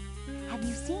Barbie. Have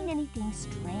you seen anything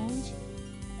strange?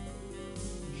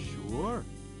 Sure.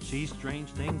 See strange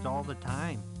things all the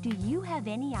time. Do you have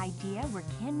any idea where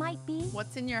Ken might be?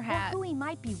 What's in your Or hat? who he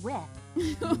might be with?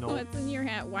 No. What's in your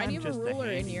hat? Why do you I'm have a just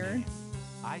ruler in your? handyman.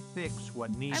 I fix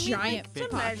what needs I to mean, be giant like, to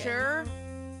fixed. pocket. measure.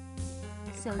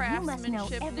 So you must know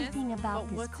Craftsmanshipness, everything about but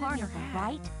this what's in your carnival, hat?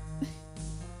 right?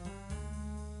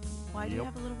 Why do you Yep.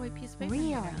 have a little white piece of paper? in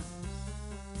your Really? hat?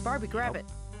 Barbie, grab Yep.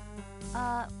 it.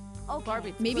 Okay.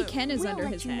 Barbie, Maybe clue. Ken is we'll under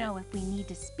let his you hat. know if we need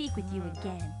to speak with you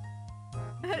again.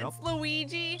 It's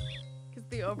Luigi. Because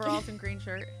the overalls and green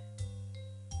shirt.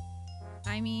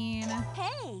 I mean,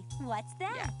 Hey, what's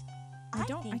that? Yeah. I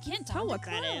think you can't tell found a what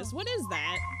that clue. is. What is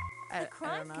that? I The don't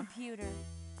crime know. computer.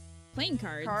 Playing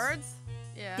cards. Cards?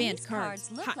 Yeah. Band These cards.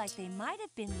 cards look Hot. like they might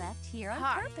have been left here on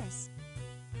Hot. purpose.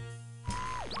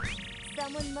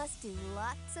 Someone must do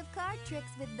lots of card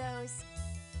tricks with those.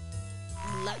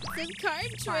 Lots of card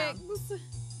Wow. tricks.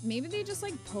 Maybe they just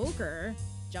like poker.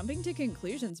 Jumping to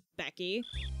conclusions, Becky.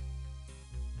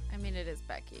 I mean, it is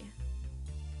Becky.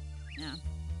 Yeah.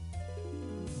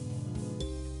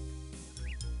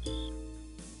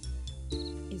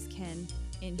 Is Ken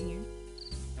in here?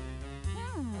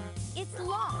 It's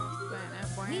locked. But,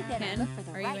 We better Ken, look for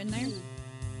the are you right in there? key.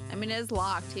 I mean, it is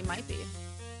locked. He might be.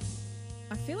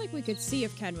 I feel like we could see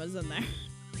if Ken was in there.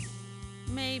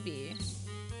 Maybe.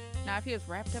 Not if he was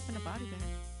wrapped up in a body bag.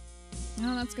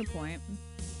 Oh, that's a good point.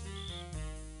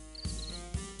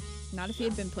 Not if he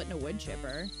had been put in a wood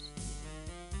chipper.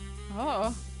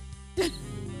 Oh. Sorry,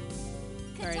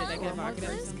 did I Katana, get more evocative?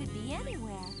 clues could be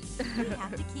anywhere. We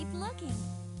have to keep looking.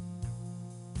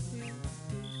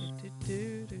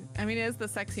 I mean, it is the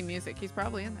sexy music. He's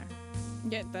probably in there.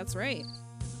 Yeah, that's right.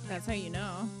 That's how you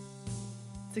know.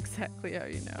 That's exactly how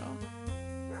you know.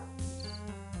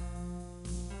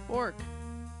 Fork.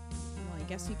 Well, I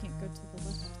guess you can't go to the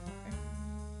left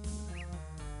there.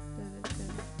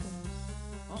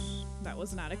 Oh, that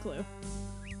was not a clue.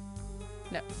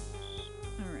 No.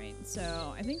 Alright,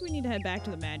 so I think we need to head back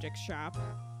to the magic shop.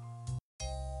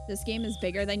 This game is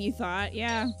bigger than you thought.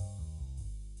 Yeah.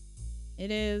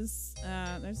 It is.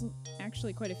 There's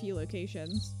actually quite a few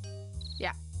locations.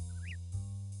 Yeah.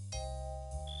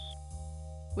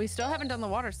 We still haven't done the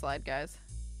water slide, guys.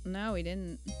 No, we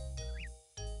didn't.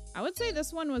 I would say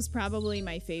this one was probably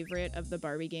my favorite of the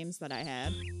Barbie games that I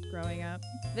had growing up.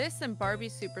 This and Barbie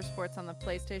Super Sports on the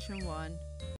PlayStation 1.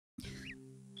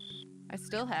 I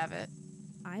still have it.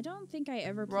 I don't think I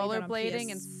ever played that on Rollerblading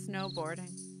PS... and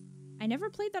snowboarding. I never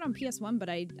played that on PS1, but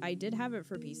I did have it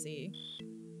for PC.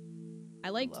 I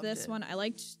liked Loved this it. one. I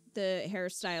liked the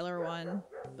hairstyler one,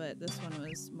 but this one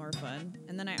was more fun.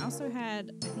 And then I also had,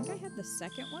 I think I had the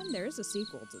second one. There is a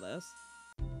sequel to this.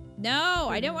 No,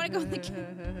 I didn't want to go in the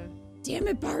game. Damn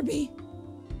it, Barbie.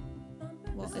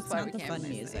 Well, This is it's why not we the can't fun play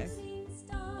music. these.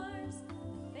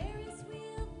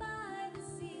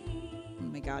 Oh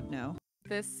my god, no.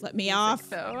 This Let me music, off.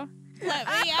 though. Let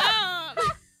me out!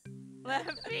 Let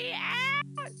me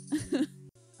out!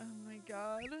 Oh my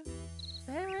god.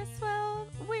 Ferris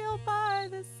wheel by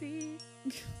the sea. Oh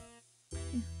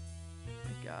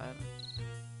my god.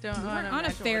 Don't We want weren't to on a imagine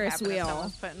what Ferris happened if wheel.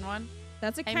 someone's put in one.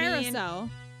 That's a I mean, carousel.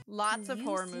 Lots Can of you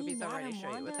horror see movies already Madame show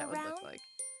you what Wanda that would look around? like.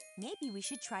 Maybe we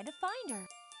should try to find her.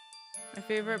 My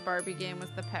favorite Barbie game was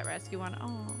the Pet Rescue one.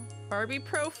 Oh, Barbie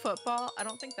Pro Football. I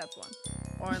don't think that's one.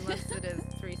 Or unless it is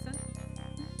recent.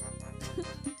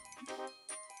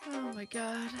 Oh my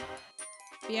god.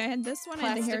 But yeah, I had this one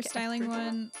and the Plastic hairstyling Africa.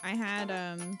 one. I had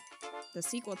the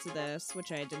sequel to this,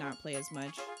 which I did not play as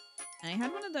much. And I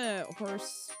had one of the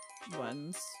horse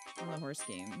ones, one of the horse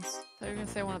games. So you're gonna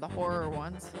say one of the horror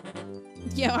ones.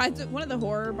 Yeah, I had one of the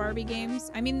horror Barbie games.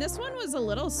 I mean, this one was a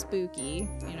little spooky,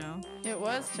 you know. It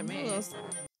was to me.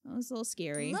 It was a little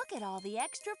scary Look at all the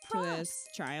extra to a props.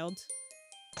 child.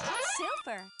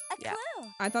 Super. A Yeah. clue.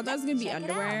 I thought that was gonna be Check it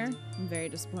underwear. out. I'm very A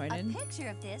disappointed. picture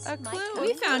of this A might clue. come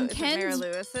We in found Is it Mary Ken's-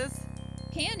 Lewis's.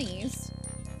 Panties.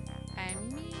 I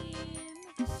mean,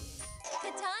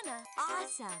 Katana.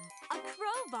 Awesome. A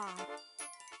crowbar.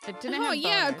 it didn't Oh have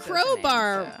yeah, boners as a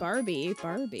crowbar. name, so-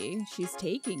 Barbie. She's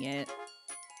taking it.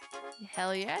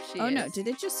 Hell yeah, she Oh is. no, did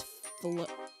it just float?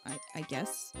 I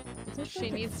guess. Did it She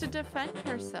float? needs to defend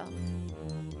herself.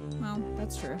 Well,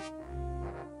 that's true.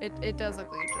 It does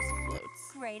look like it just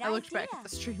floats. Great I looked idea. back at the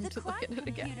stream The to look at crime it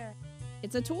again. computer.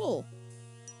 It's a tool.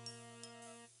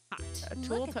 Hot. A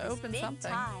tool Look at to this open big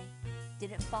something. tie.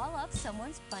 Did it fall off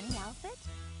someone's bunny outfit?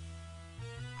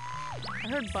 I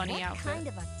heard bunny What outfit. kind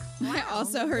of a I clown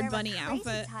also would heard wear a bunny crazy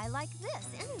outfit. tie like this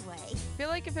anyway? I feel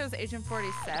like if it was Agent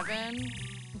 47,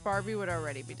 Barbie would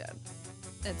already be dead.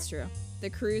 That's true. The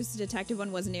cruise detective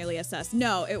one wasn't nearly as sus.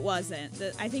 No, it wasn't.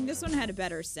 I think this one had a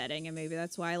better setting, and maybe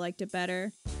that's why I liked it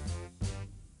better.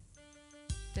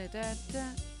 Da, da, da.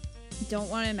 Don't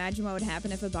want to imagine what would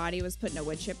happen if a body was put in a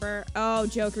wood chipper. Oh,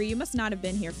 Joker, you must not have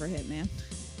been here for Hitman.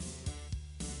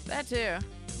 That too.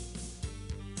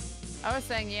 I was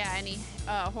saying, yeah, any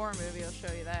horror movie will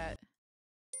show you that.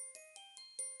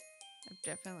 I've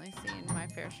definitely seen my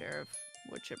fair share of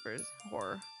wood chippers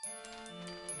horror.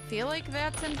 Feel like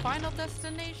that's in Final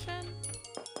Destination.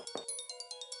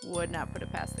 Would not put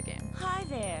it past the game. Hi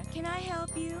there. Can I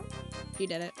help you? You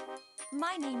did it.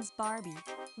 My name's Barbie.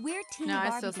 We're Team No, I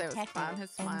Barbie still say it was Detective, Clown, his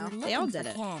and smile. we're They all looking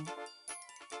did for it. Ken.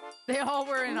 They all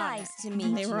were in on it. Nice to meet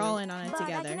you. They were all in on it but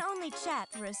together. I can only chat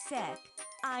for a sec.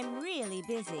 I'm really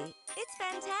busy. It's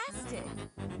fantastic.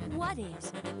 What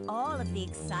is? All of the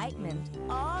excitement,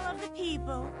 all of the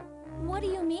people, What do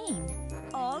you mean?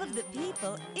 all of the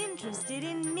people interested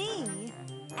in me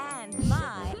and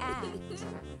my act.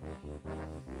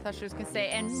 Thought she was gonna say,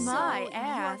 and my so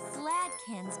ass. You're glad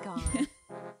Ken's gone.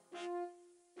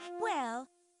 Well,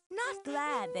 not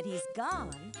glad that he's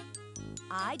gone.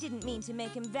 I didn't mean to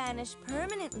make him vanish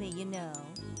permanently, you know.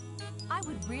 I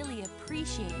would really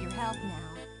appreciate your help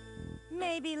now.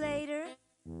 Maybe later.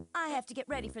 I have to get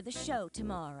ready for the show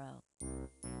tomorrow.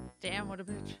 Damn, what a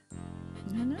bitch.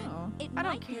 I know. It I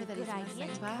don't might be care a that good he's gonna idea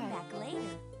say to come bye. back later.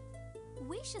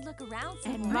 We should look around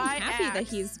some And more. my I'm happy that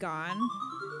axe. he's gone.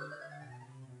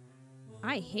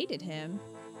 I hated him.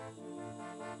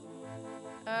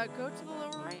 Go to the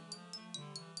lower right.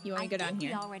 You want I to go down think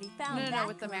here? we already found No, that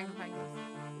with the clue. magnifying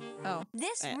glass. Oh.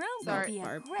 This room sorry. would be a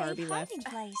Barb- great Barbie left. hiding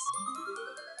place.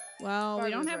 Well, we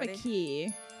don't Barbie's have ready. a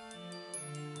key.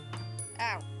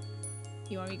 Ow.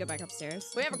 You want me to go back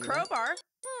upstairs? We have a Can do that. crowbar.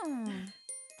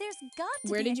 There's got to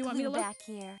Where be did a you want me to clue look? back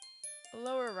here.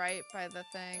 Lower right by the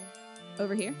thing.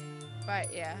 Over here?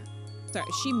 But yeah. Sorry,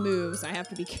 she moves. I have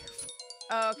to be careful.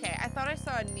 Oh, okay. I thought I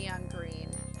saw a neon green.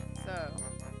 So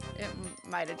it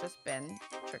might have just been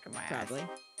tricking my Probably. eyes.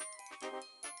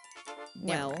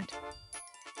 Well. Never mind.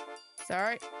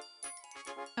 Sorry.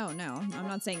 Oh, no. I'm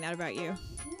not saying that about you.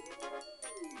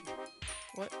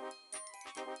 What?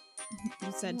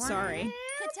 You said sorry.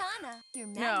 Katana, your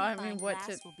No, I magnifying mean, what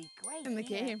glass to- will be great In the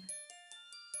here. game.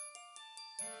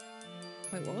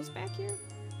 Wait, what was back here?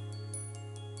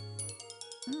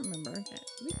 I don't remember. Did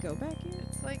we go back here?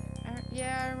 It's like,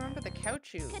 yeah, I remember the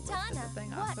couch you lifted Katana, the thing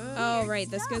what? off of. Oh, Weird right.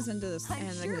 This stuff. goes into this. I'm and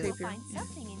the sure we'll creepier- find yeah.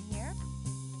 something in here.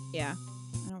 Yeah.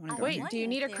 I don't want to go Wait, here. do you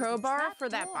need a There's crowbar trap for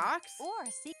that door box? Or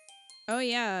a secret. Oh,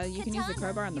 yeah. You can use the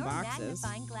Katana, crowbar in the your boxes.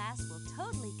 magnifying glass will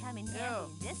totally come in handy Ew.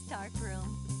 in this dark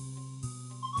room.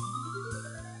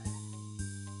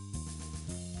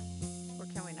 Or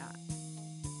can we not?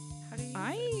 How do you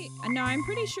use it? No, I'm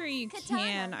pretty sure you Katana,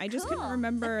 can. I just couldn't cool.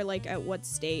 remember, like, at what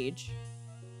stage.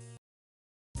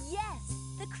 Yes,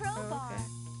 the crowbar. Oh, okay.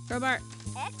 Crowbar.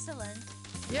 Excellent.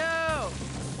 Yo!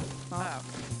 Oh.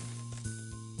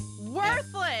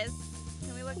 Worthless!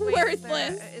 Can we look? Wait,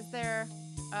 Worthless. Is there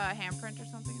a handprint or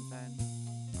something inside?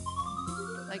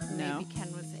 Like No. maybe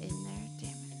Ken was in there? Damn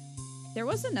it. There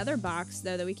was another box,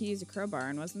 though, that we could use a crowbar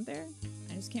in, wasn't there?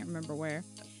 I just can't remember where.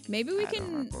 Maybe we I don't can...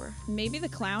 remember. Maybe the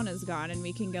clown is gone and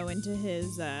we can go into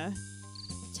his,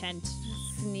 tent.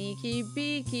 Sneaky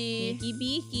beaky. Sneaky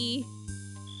beaky.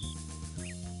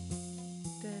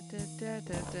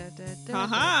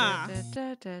 Haha.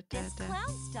 This clown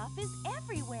stuff is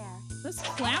everywhere. This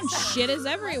clown shit is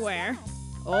everywhere.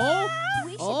 What's Oh. that?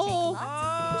 We should Oh. take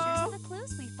lots of pictures of the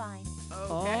clues we find.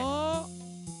 Okay. Oh.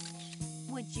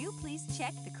 Would you please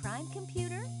check the crime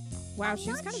computer? Wow, I'm she's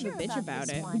not kind sure of a bitch about about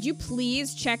this it. one. Would you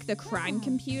please check the crime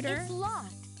computer? It's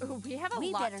locked. Ooh, we have a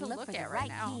We lot better to look look for the at right right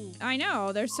now. key. I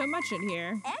know, there's so much in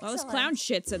here. All this clown Excellent.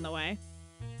 shit's in the way.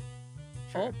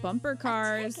 Sure. Oh, bumper A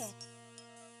cars. ticket.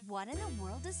 What in the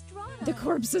world is drawn The on it?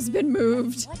 corpse has been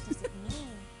moved. What does it mean?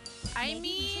 I Maybe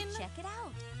we should mean, check it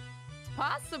out. it's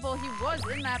possible he was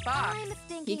in that box. I'm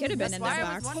thinking could have been this in that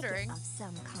was a box. ticket Wondering. of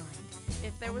some kind.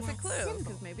 If there And was a that clue, symbol.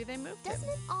 because maybe they moved him. Doesn't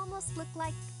it almost look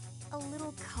like a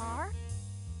little car?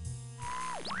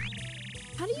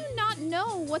 How do you not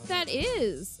know what that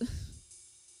is?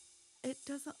 It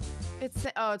doesn't. It's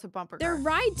it's a bumper They're car.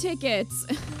 ride tickets.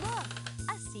 Look,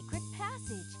 a secret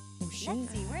passage. Oh shit.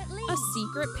 Let's see where it leads. A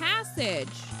secret passage.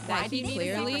 Why That do he you need a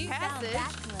clearly. secret Found that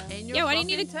passage clue. in your Yeah, why do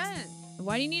you need fucking tent?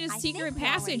 Why do you need a I secret think we already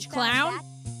passage, found clown?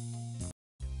 that.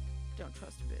 Don't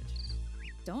trust a bitch.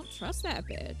 Don't trust that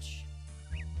bitch.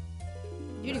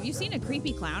 Dude, have you seen a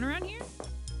creepy clown around here?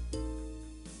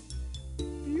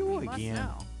 You We must again.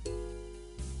 know.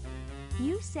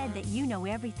 You said that you know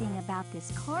everything about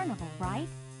this carnival, right?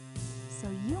 So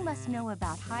you must know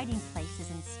about hiding places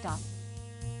and stuff.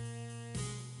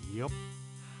 Yep.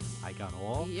 I got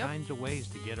all Yep. kinds of ways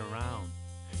to get around.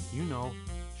 You know,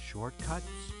 shortcuts,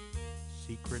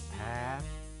 secret paths,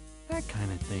 that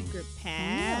kind of thing. Secret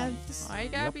paths. Why you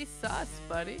gotta Yep. be sus,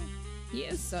 buddy? He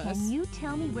is sus. Can you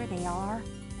tell me where they are?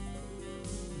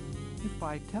 If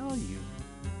I tell you,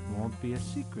 it won't be a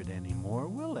secret anymore,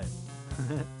 will it?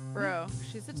 Bro,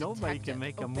 she's a detective. Nobody can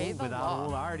make a Obey move the without law.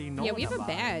 old already knowing Yeah, we have a about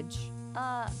it. badge.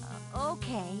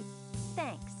 Okay.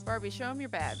 Thanks. Barbie, show him your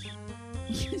badge.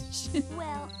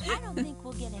 Well, I don't think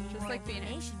we'll get any Just more like Phoenix.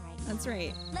 information right now. That's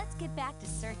right. Let's get back to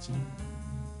searching.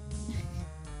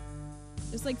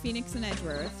 Just like Phoenix and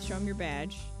Edgeworth. Show him your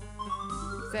badge.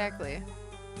 Exactly.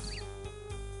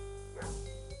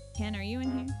 Ken, are you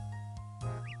in here?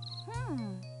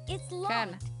 It's locked.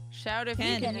 Ken, shout if Ken.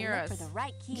 you can Better hear look us. for the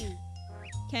right key.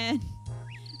 Ken,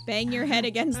 bang your head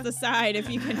against the side if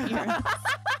you can hear us.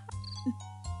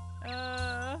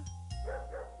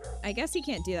 I guess he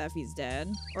can't do that if he's dead.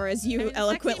 Or as you I mean, the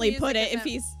eloquently sexy put music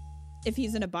it, if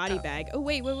he's in a body Oh. bag. Oh,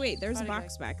 wait. There's a Body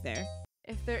box back there.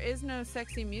 If there is no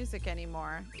sexy music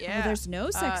anymore, yeah. Oh, there's no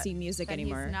sexy music then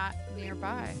anymore. He's not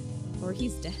nearby. Or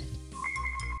he's dead.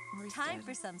 Or he's Time dead.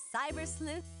 for some cyber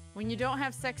sleuth. When you don't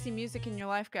have sexy music in your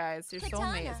life, guys, your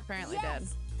soulmate is apparently dead.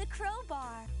 The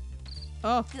crowbar.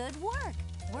 Oh, Good work.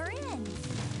 We're in.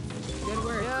 good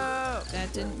work. Yo. That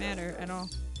didn't matter at all.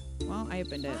 Well, I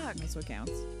opened it. Fuck. That's what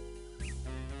counts.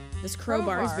 This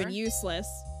crowbar's been Crowbar? useless.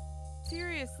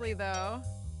 Seriously, though.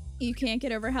 You can't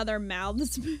get over how their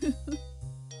mouths move.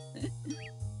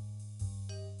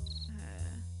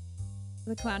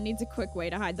 The clown needs a quick way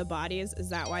to hide the bodies. Is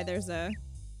that why there's a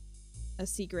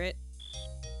secret?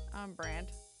 Brand.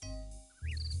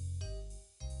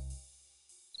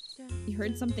 You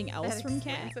heard something else That from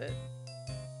explains Kat? it.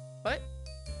 What?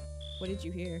 What did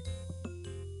you hear?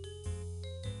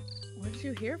 What did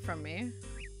you hear from me?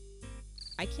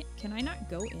 Can I not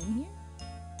go in here?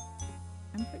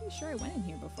 I'm pretty sure I went in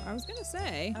here before. I was gonna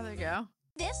say. Oh, there you go.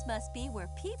 This must be where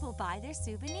people buy their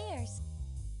souvenirs.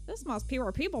 This must be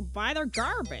where people buy their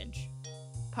garbage.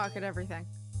 Pocket everything.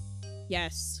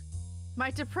 Yes. My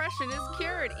depression is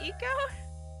cured. Eco?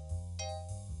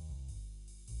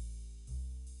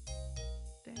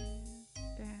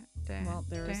 Well,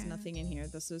 there is nothing in here.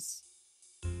 This is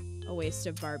a waste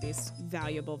of Barbie's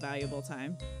valuable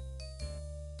time.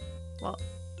 Well,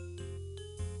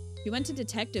 She went to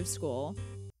detective school.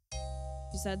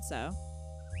 She said so.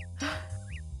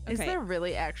 is Okay. there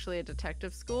really actually a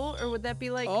detective school? Or would that be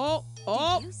like... Oh!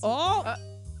 Did you see Oh!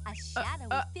 A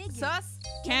shadowy figure. sus?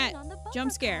 Cat, getting on the bumper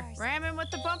jump scare. cars. Ram him with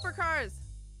the bumper cars.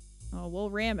 Oh, we'll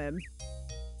ram him.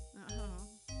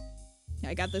 Uh-huh.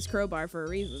 I got this crowbar for a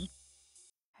reason.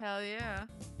 Hell yeah.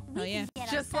 Hell yeah. Get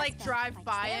our Just, like, suspect drive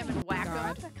by him and whack him.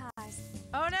 bumper cars.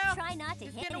 Oh no! Try not to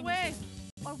He's hit getting anything, away.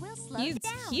 or we'll slow you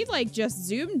down. He like just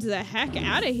zoomed the heck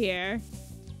out of here.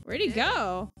 Where'd he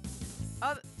go?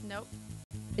 Oh, nope.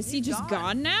 Is he He's just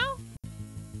gone now?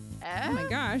 Oh my Eh?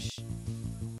 gosh.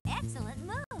 Excellent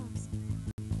moves.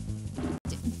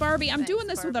 Barbie, I'm Thanks, doing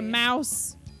this with a Barbie.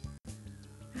 mouse.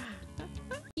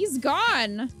 He's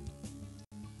gone.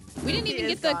 We didn't He even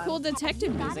is get the gone. cool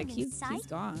detective Have you got music. him in He's sight?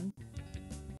 gone.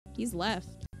 He's left.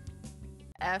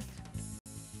 F.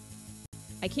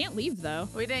 I can't leave though.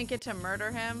 We didn't get to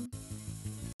murder him.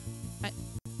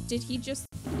 Did he just?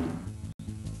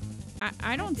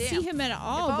 I don't Damn. see him at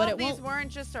all. if all But of it these won't.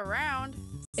 weren't just around.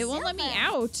 It won't let me Silver.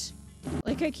 out.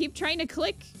 Like I keep trying to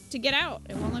click to get out.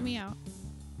 It won't let me out.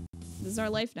 This is our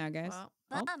life now, guys.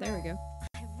 Well, Oh, there we go.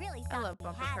 I really I thought love we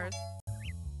bumper had cars. him.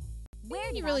 Where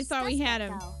You did really our thought we had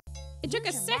suspect him. go? It took a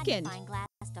Use your second. magnifying glass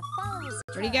to follow his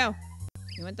Where'd he trail. go?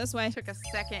 He went this way. Took a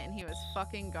second and he was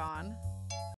fucking gone.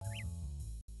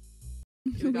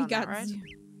 We gone got. that ride?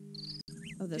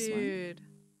 Oh, this one. Dude,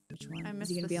 Which one? I Is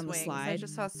missed he gonna the be on the swings. I slide?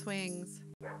 just saw swings.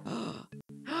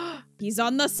 He's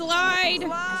on the slide.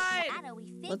 Slide! Shadowy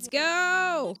figure. Let's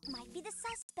go. Might be the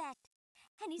suspect.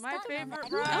 And he's My got him on favorite that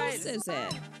Who ride. else is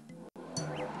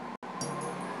it?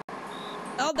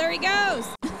 Oh, there he goes.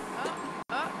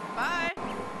 Oh, bye.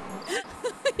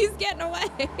 He's getting away.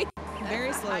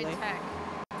 Very That's slowly. high tech.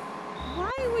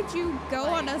 Why would you go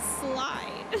on a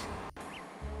slide?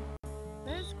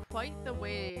 That is quite the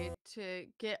way to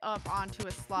get up onto a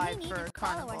We slide need for to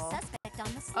follow Carnival. our suspect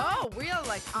on the slide. Oh, we are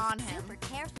like on him. Super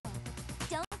careful.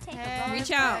 Don't take Hey, a wrong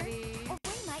Reach out. buddy. or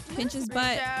we might Pinch lose his him.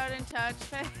 butt. Reach out and touch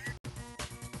face.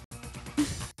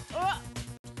 Oh!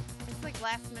 It's like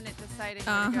last minute deciding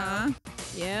where to go.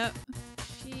 Yep.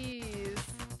 Jeez.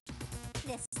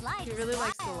 This slide He is really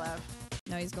likes the wild. left.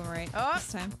 No, he's going right Oh.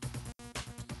 this time.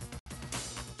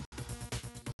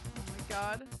 Oh my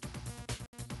god.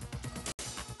 This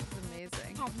is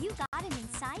amazing. Have you got him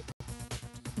in sight?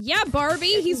 Yeah,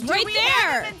 Barbie, he's Do right we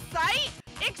have there. him in sight?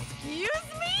 Excuse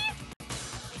me?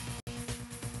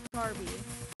 Barbie.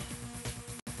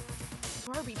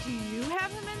 Barbie, do you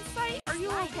have him in sight? Are you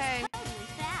Slide is okay? totally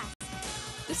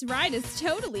fast. This ride is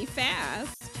totally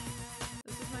fast.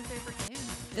 This is my favorite game.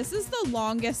 This is the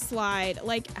longest slide.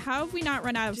 Like, how have we not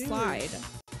run out of Dude. slide?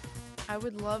 I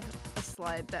would love a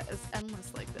slide that is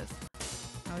endless like this.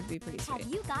 That would be pretty Have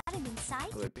sweet. you got him in sight?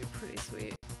 It would be pretty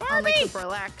sweet. Barbie! On like the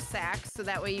burlap sack, so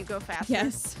that way you go faster.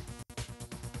 Yes.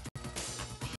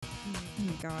 Oh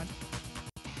my god.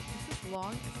 This is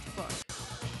long as fuck.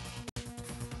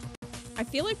 I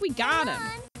feel like we got Come him.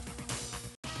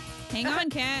 on. Hang on,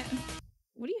 Cat.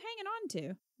 What are you hanging on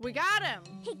to? We got him!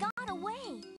 He got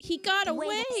away. He got away.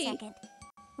 Wait a second.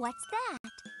 What's that?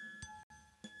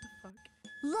 Fuck.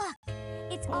 Look,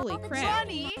 it's Holy all the crap.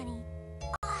 charity money.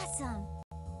 Awesome.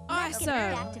 Let's get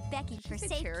it back to Becky Did for you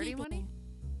say charity safekeeping. money?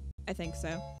 I think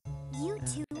so. You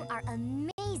two are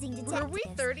amazing detectives. Were we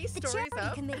 30 The stories charity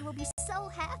up? committee will be so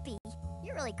happy.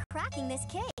 You're really cracking this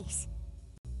case.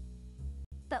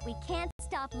 But we can't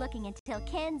stop looking until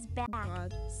Ken's back,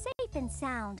 God. safe and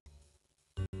sound.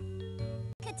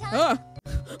 Katana,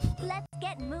 Oh, let's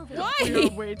get moving. why? You're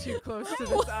way too close to this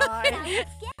Now eye.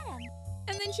 let's get him.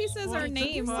 And then she says our Well,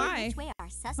 name. See Why? which way our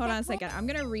suspect Hold on a went? second. I'm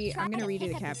gonna Try to redo pick the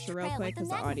up his capture real trail quick with because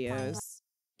the the magnifying audio's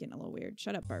getting a little weird.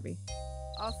 Shut up, Barbie.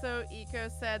 Also, Eco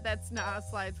said that's not how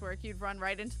slides work. You'd run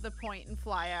right into the point and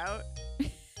fly out.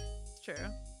 It's true.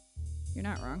 You're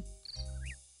not wrong.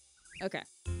 Okay.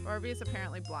 Barbie is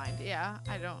apparently blind. Yeah,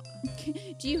 I don't.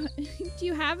 do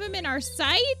you have him in our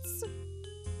sights?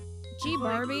 Gee, Like,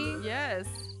 Barbie. Yes.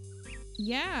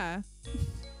 Yeah.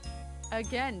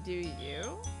 Again, do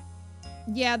you?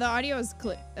 Yeah, the audio is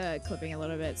clipping a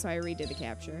little bit, so I redid the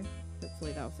capture.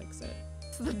 Hopefully that'll fix it.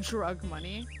 It's the drug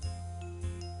money.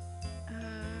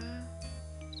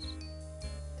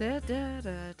 Da da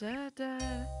da da da.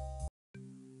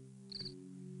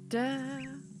 Da.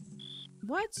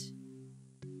 What?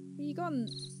 Are you going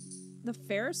the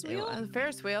Ferris wheel? The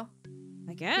Ferris wheel.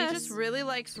 I guess. He just really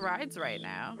likes rides right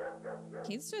now.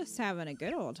 He's just having a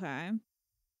good old time.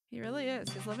 He really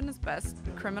is. He's living his best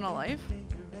criminal life.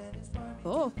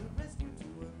 Oh.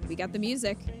 We got the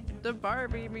music. The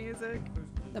Barbie music.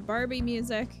 The Barbie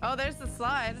music. Oh, there's the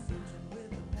slide.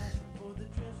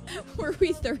 Were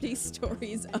we 30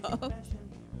 stories up?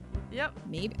 Yep.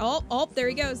 Maybe. Oh, there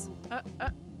he goes.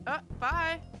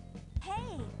 Bye.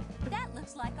 Hey, that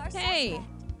looks like our Hey. suspect.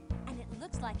 And it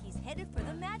looks like he's headed for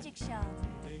the magic show.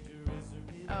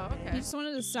 Oh, He okay. just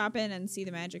wanted to stop in and see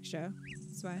the magic show.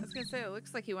 That's I fine. was gonna say, it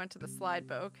looks like he went to the slide,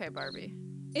 but okay, Barbie.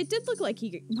 It did look like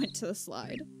he went to the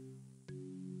slide.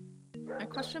 I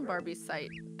question Barbie's sight.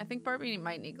 I think Barbie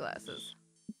might need glasses.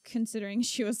 Considering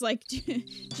she was like, do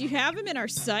you have him in our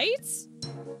sights?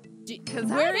 'Cause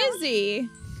I Where don't- is he?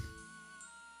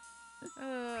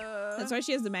 Uh, That's why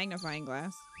she has the magnifying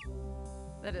glass.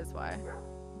 That is why.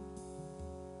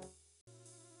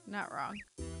 Not wrong.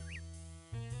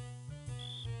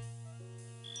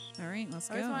 All right, let's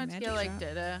I go. always wanted to Magic get like shot.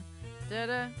 da-da,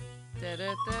 da-da,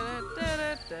 da-da, da-da,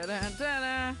 da-da, da-da,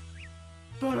 da-da.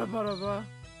 Ba-da-ba-da-ba.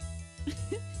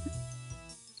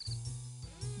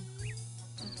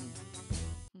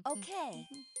 Okay,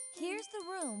 here's the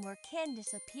room where Ken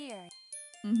disappeared.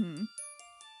 Mm-hmm.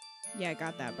 Yeah, I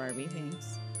got that, Barbie.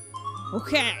 Thanks.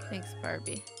 Okay. Thanks,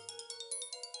 Barbie.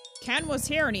 Ken was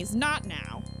here and he's not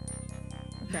now.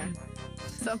 Okay.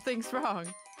 Something's wrong.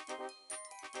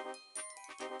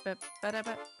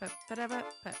 Ba-ba-da-ba, ba-ba-da-ba,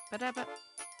 ba-ba-da-ba.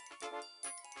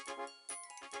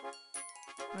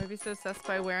 Barbie's so obsessed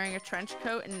by wearing a trench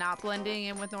coat and not blending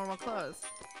in with normal clothes.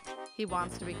 He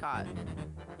wants to be caught.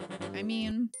 I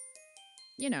mean,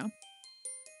 you know,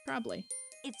 probably.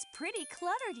 It's pretty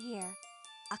cluttered here.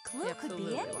 A clue He could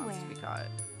absolutely be anywhere. wants to be caught.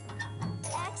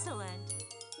 Excellent.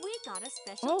 We got a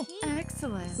special Oh, key.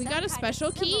 Excellent. We Some got a kind of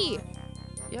special symbol key. on it.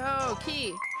 Yo,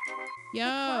 key. The Yo.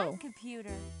 card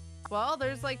computer. Well,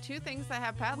 there's like 2 things that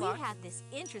have We padlocks. have this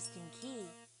interesting key.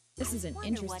 This is an Wonder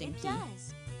interesting what key. it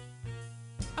does.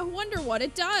 I wonder what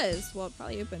it does. Well, it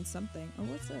probably opens something. Oh,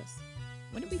 what's this?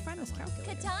 When did we find this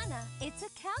calculator? Katana, it's a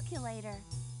calculator.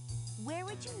 Where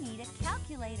would you need a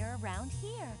calculator around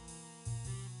here?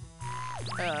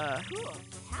 Cool,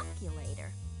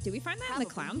 calculator. Did we find that in the Probably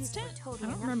clown's used for tent? totaling I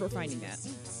don't up remember these finding that.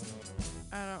 receipts.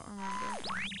 I don't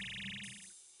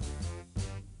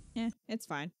remember. It's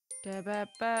fine.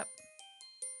 Da-ba-ba.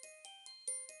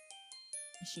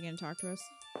 Is she gonna talk to us?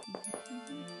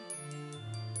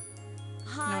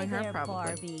 Hi Knowing her, there, probably.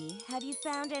 Barbie. Have you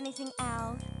found anything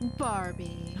out?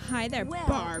 Barbie. Hi there, Well,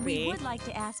 Barbie. we would like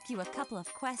to ask you a couple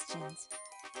of questions.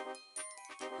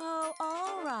 Oh,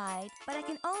 all right, but I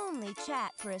can only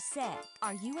chat for a sec.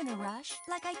 Are you in a rush?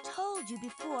 Like I told you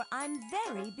before, I'm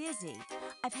very busy.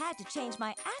 I've had to change my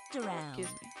act around. Excuse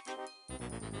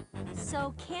me.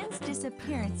 So Ken's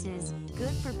disappearance is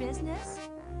good for business?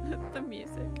 The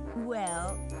music.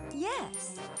 Well,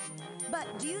 yes. But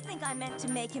do you think I meant to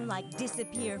make him like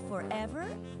disappear forever?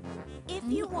 If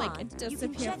you Like, want, you can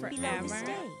disappear check below forever? the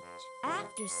stage.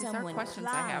 After are someone questions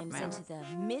I have, climbs ma'am. into the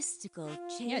mystical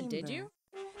chamber, Yeah, did you?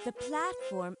 the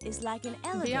platform is like an Be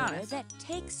elevator honest. that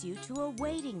takes you to a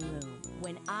waiting room.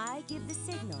 When I give the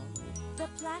signal, the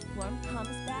platform comes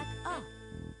back up.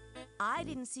 I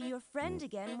didn't see your friend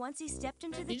again once he stepped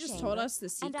into the You just chamber, told us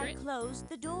the and I secret? closed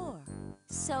the door.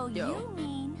 So Yo. you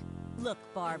mean... Look,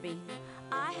 Barbie,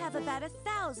 I have about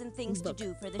 1,000 things Look, to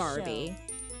do for the Barbie.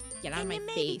 show. Get out of Can my you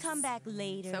maybe face. come back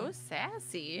later? So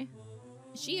sassy.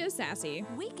 She is sassy.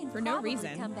 We can for no probably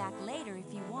reason. come back later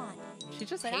if you want. She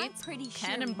just But I'm hates pretty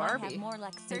Ken sure and we might Barbie. have more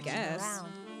luck searching guess.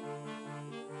 around.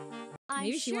 I'm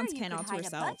Maybe she sure wants you Ken could all to hide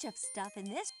herself. a bunch of stuff in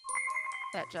this.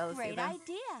 That jealousy Great though.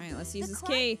 idea. All right, let's use The this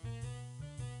clock- key.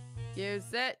 Use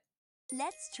it.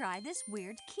 Let's try this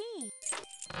weird key.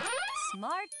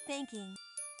 Smart thinking.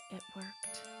 It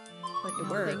worked. But it Nothing's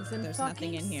worked. in There's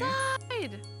nothing in here.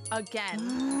 fucking side.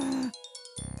 Again.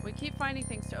 We keep finding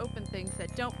things to open things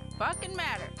that don't fucking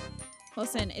matter.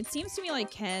 Listen, it seems to me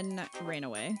like Ken ran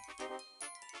away.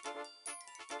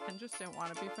 Ken just didn't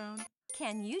want to be found.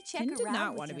 Can you check Ken around did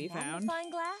not with want to your be found. magnifying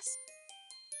glass?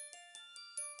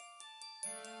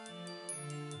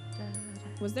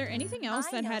 Was there anything else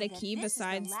I that know had a that key this is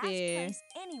besides last the place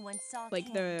anyone saw like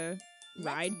Ken. the Let's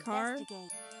ride car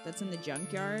investigate. that's in the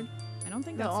junkyard? I don't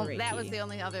think that's the right That key. was the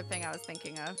only other thing I was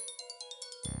thinking of.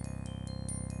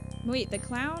 Wait, the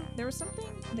clown? There was something?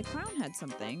 The clown had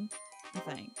something, I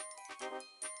think.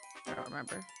 I don't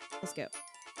remember. Let's go.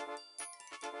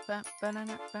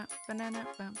 Banana, banana,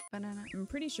 banana. I'm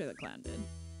pretty sure the clown did.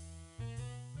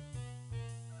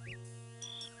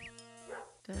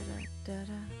 Da, da, da,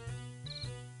 da.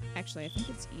 Actually, I think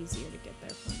it's easier to get there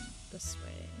from this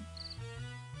way.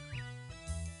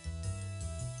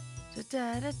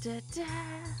 Da, da, da, da.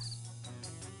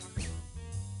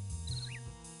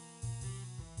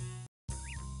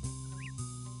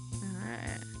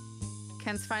 Alright.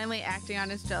 Ken's finally acting on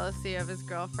his jealousy of his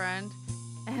girlfriend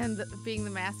and being the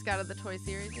mascot of the toy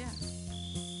series. Yeah.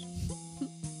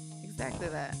 Exactly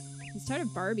that. He's tired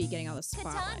of Barbie getting all the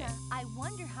spotlight. Katana, I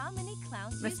wonder how many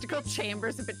clowns use Mystical this.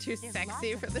 Chamber's a bit too There's sexy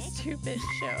lots for of this makeup. stupid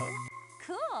show.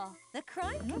 Cool. The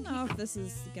crime I don't know if this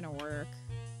is gonna work.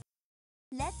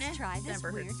 Let's try this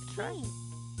never weird hurts to try. key.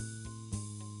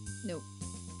 Nope.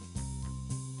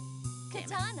 Damn it.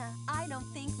 Katana, I don't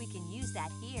think we can use that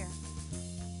here.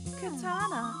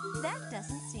 Katana. That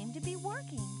doesn't seem to be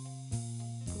working.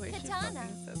 The way she Katana.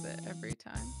 fucking says it every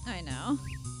time. I know.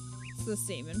 It's the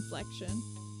same inflection.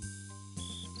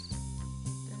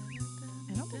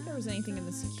 I don't think there was anything in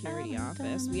the security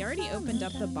office. We already opened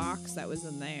up the box that was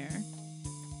in there.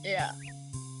 Yeah.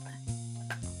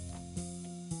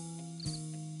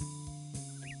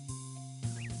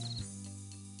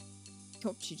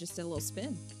 Oh, she just did a little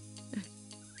spin.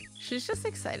 She's just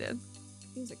excited.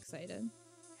 He was excited.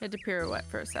 Had to pirouette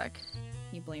for a sec.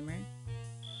 Can you blame her?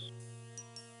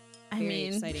 I Very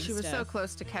mean, exciting she was so stuff.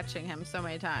 close to catching him so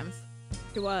many times.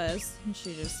 She was. And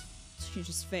she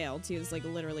just failed. He was like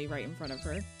literally right in front of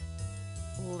her.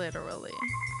 Literally.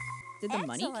 Did the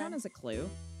money count Excellent. as a clue?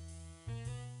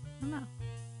 I don't know.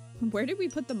 Where did we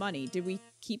put the money? Did we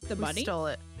keep the money? We stole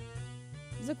it.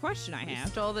 It's a question I We have.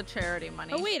 stole the charity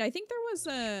money. Oh wait, I think there was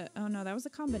a. Oh no, that was a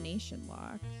combination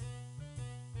lock.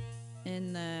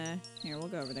 In the. Here, we'll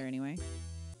go over there anyway.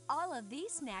 All of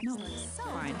these snacks No, look so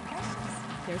fine. delicious.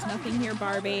 There's nothing here,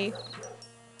 Barbie.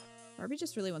 Barbie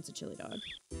just really wants a chili dog.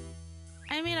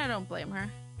 I mean, I don't blame her.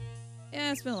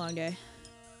 Yeah, it's been a long day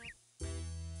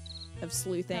of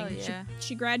sleuthing. Hell yeah.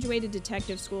 She graduated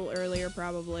detective school earlier,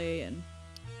 probably, and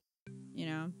you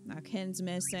know, now Ken's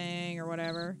missing or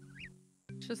whatever.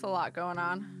 It's just a lot going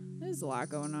on. There's a lot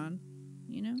going on,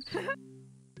 you know.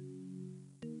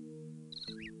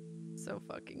 So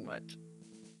fucking much.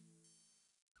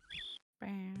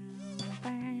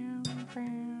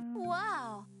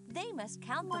 Wow, they must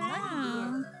count the money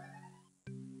Wow.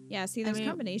 here. Yeah, see, there's mean-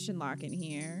 combination lock in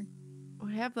here.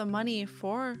 We have the money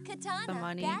for Katana, the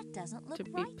money that doesn't look to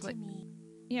be right pla- to me.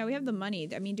 Yeah, we have the money.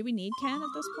 I mean, do we need Ken at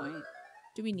this point?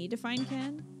 Do we need to find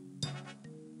Ken?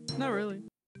 Not really.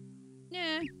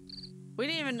 Yeah. We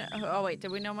didn't even. Oh wait,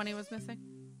 did we know money was missing?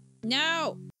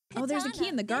 No. Oh, there's a key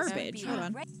in the Katana, this would garbage. be Hold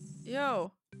on. great-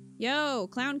 Yo, Yo,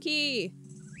 clown key.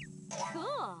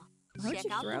 Cool. How'd Check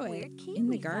you out throw the it weird key in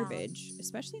the we found. garbage?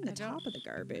 Especially in the I don't- top of the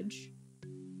garbage.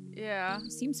 yeah,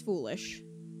 Seems foolish.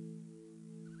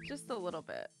 just a little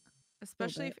bit.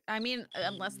 Especially, bit. if, I mean,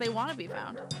 unless they want to be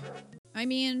found. I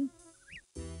mean,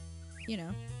 you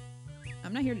know,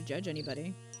 I'm not here to judge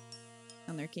anybody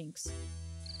on their kinks.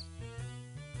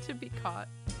 To be caught.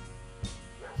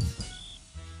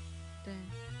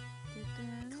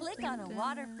 Click on a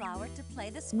water flower to play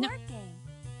the squirt game.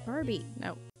 Barbie,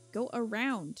 No, go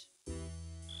around.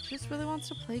 she just really wants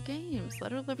to play games.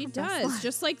 Let her live He her best does, life.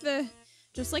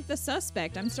 just like the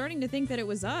suspect. I'm starting to think that it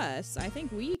was us. I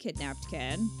think we kidnapped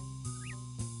Ken.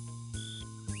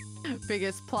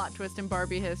 Biggest plot twist in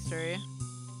Barbie history.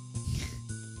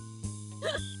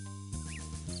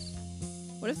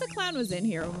 What if the clown was in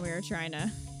here when we were trying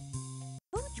to?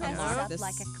 Who dresses Hello? up This-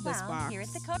 like a this clown here at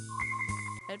the box. car?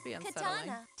 It'd be unsettling.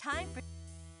 Katana, time for.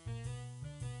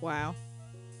 Wow.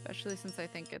 Especially since I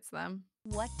think it's them.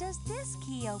 What does this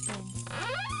key open?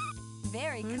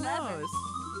 Very Who clever. knows?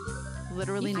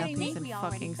 Literally You I nothing's think in we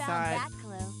already fucking found side. that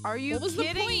clue. Are you What was the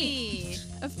kidding point me?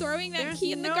 of throwing that There's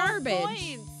key in the no garbage?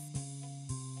 point.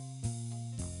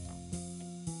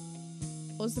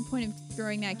 What was the point of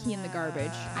throwing that key in the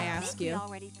garbage? I think ask we you.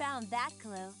 already found that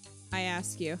clue. I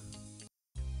ask you.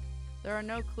 There are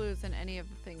no clues in any of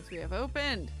the things we have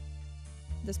opened.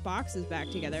 This box is back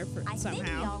together for I think we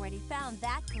somehow. already found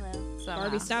that clue. Somehow.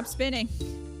 Barbie, stop spinning.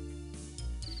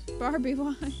 Barbie,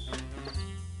 why?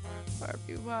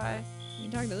 Barbie, why? You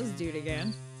can talk to this dude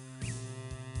again.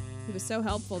 He was so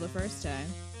helpful the first time.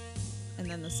 And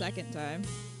then the second time.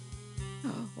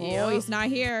 Oh, Yep. he's not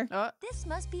here. This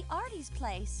must be Artie's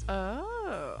place.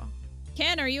 Oh.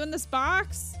 Ken, are you in this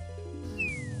box?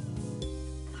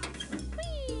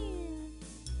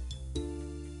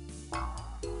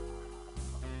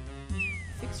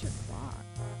 Fix your clock.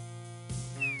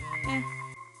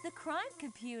 The crime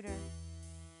computer.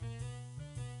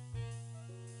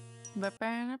 Yes,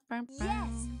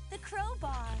 the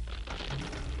crowbar.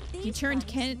 He These turned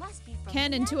bunnies must be from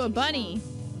Ken the into a magic bunny.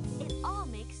 show. It all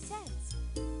makes sense.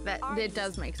 That Artie it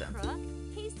does isn't make the sense. crook,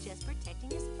 he's just protecting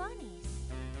his bunnies.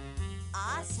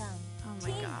 Awesome. Oh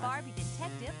my Team God. Barbie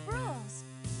Detective rules.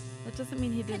 That doesn't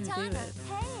mean he didn't do Katana, it.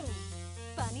 hey!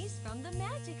 Bunnies from the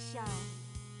magic show.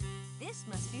 This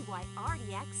must be why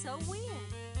Artie acts so weird.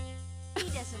 He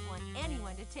doesn't want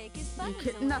anyone to take his bunnies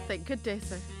away. Nothing. Good day,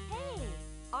 sir. Hey,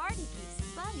 Artie keeps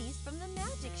bunnies from the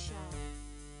magic show.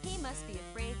 He must be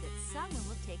afraid that someone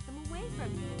will take them away from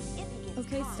him if he gets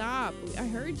Okay, caught. stop. I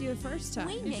heard you the first time.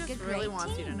 We He make a just really great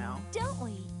wants you to team, know. don't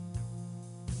we?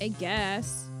 I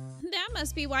guess. That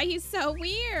must be why he's so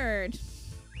weird.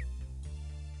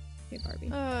 Okay, Barbie.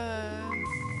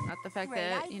 Not the fact Great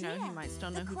that, you know, he idea. might still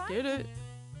know The who crime did it.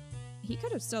 He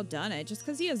could have still done it. Just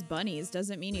because he has bunnies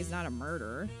doesn't mean he's not a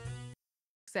murderer.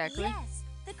 Exactly. Yes,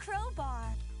 the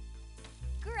crowbar.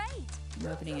 Great. I'm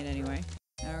opening it anyway.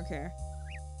 I don't care.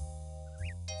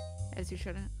 As you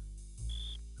shouldn't.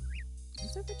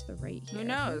 It's over to the right here. Who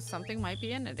knows? Something might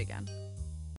be in it again.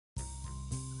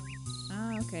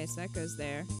 Oh, okay. So that goes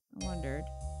there. I wondered.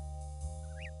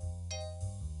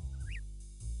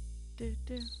 Do,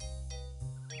 do.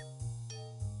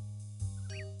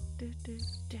 Do, do,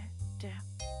 do, do.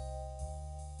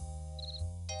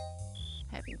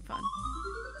 Having fun.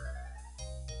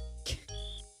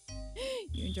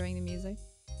 You enjoying the music?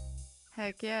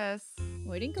 Heck yes.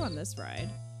 Well, we didn't go on this ride.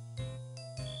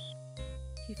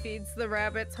 He feeds the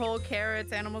rabbits whole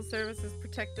carrots. Animal services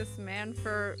protect this man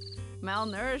for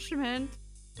malnourishment.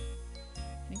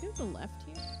 Can I go to the left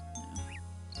here?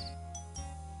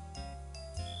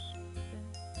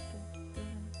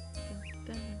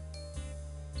 No.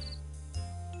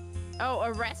 Oh,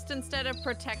 arrest instead of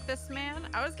protect this man?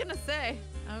 I was gonna say.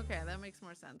 Okay, that makes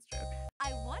more sense, joke.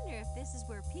 I wonder if this is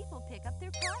where people pick up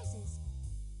their prizes.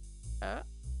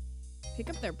 Pick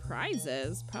up their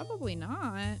prizes? Probably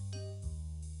not.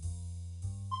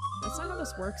 That's not how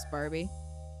this works, Barbie.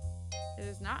 It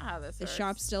is not how this The works.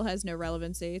 shop still has no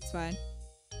relevancy. It's fine.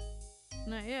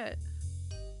 Not yet.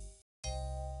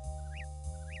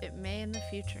 It may in the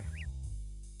future.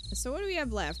 So what do we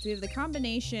have left? We have the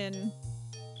combination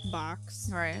box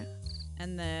Right.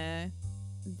 and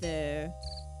the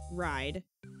ride.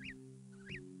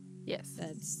 Yes.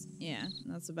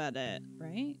 That's about it,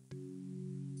 right?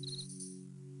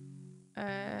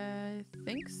 I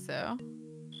think so.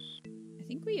 I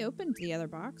think we opened the other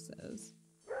boxes.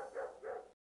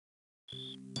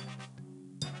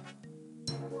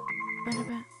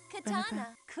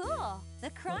 Katana, cool. The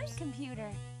crime Oops. computer.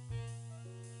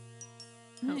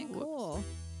 Isn't it whoops. cool?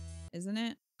 Isn't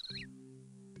it?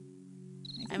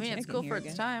 I can mean, it's check in cool here for its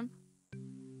again. time.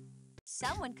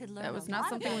 Someone could learn That was a not lot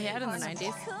something about we had in the Carnival.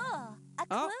 90s. Cool. A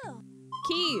Oh. clue.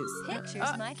 Keys!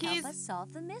 Pictures might keys. help us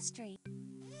solve the mystery.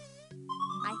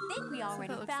 I think we So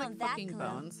already that looks found like that fucking clue.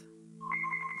 bones.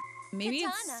 Maybe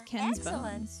it's Katana, Ken's excellent.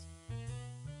 bones.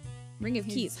 Ring of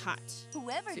He's keys, hot.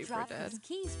 Whoever Super dropped dead. these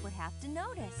keys would have to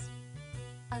notice.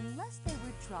 Unless they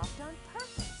were dropped on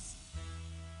purpose.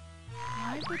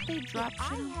 Why would they drop If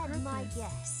I shit on had my purpose?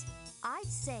 guess, I'd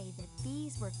say that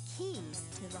these were keys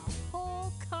to the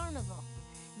whole carnival.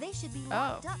 They should be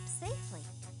locked up safely.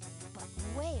 But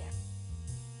where?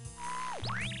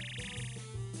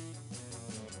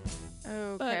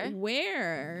 Okay. But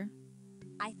where?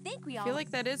 I think we I all feel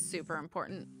like that is super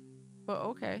important. But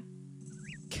okay.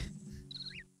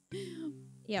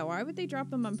 Yeah, why would they drop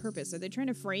them on purpose? Are they trying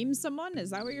to frame someone? Is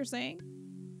that what you're saying?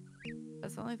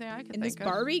 That's the only thing I can In this think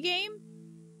of. Barbie game?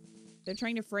 They're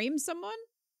trying to frame someone?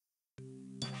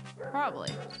 Probably.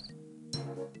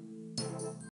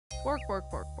 Bork, bork,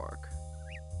 bork, bork.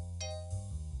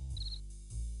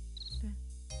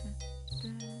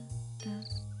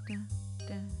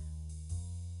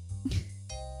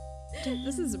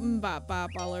 This is mbop bop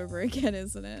all over again,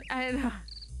 isn't it? I know.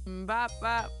 Bop,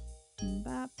 bop.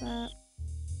 Mbop bop.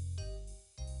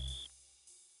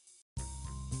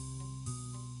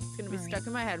 It's gonna be All right. stuck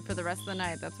in my head for the rest of the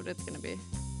night. That's what it's gonna be.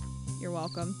 You're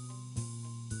welcome.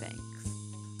 Thanks.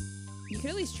 You could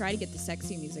at least try to get the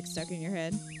sexy music stuck in your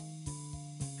head.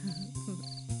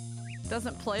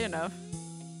 Doesn't play enough.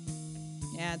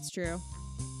 Yeah, it's true.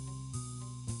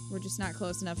 We're just not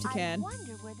close enough to I Ken.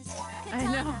 wonder where this I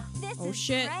know. This Oh, is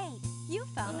shit. great. You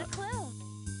found a clue.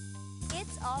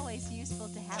 It's always useful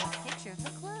to have a picture of the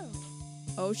clue.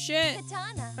 Oh shit!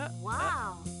 Katana.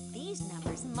 Wow. These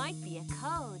numbers might be a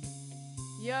code.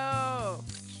 Yo!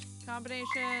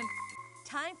 Combination.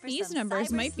 Time for These some numbers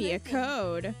cyber might be a sleuthing.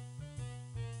 code.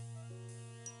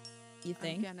 You I'm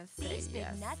think? gonna say These big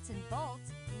yes. nuts and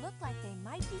bolts look like they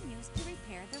might be used to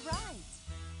repair the rides.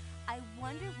 I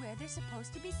wonder where they're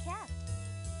supposed to be kept.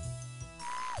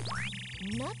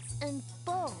 Nuts and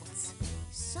bolts.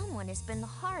 Someone has been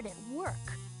hard at work.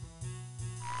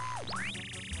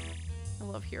 I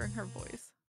love hearing her voice.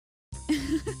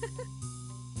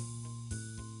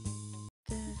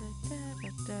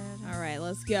 All right,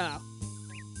 let's go.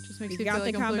 Just makes We me got feel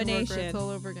like the I'm playing combination. Rugrats all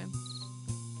over again.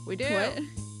 We do. What?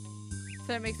 So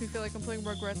that makes me feel like I'm playing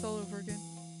Rugrats all over again.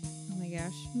 Oh my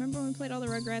gosh! Remember when we played all the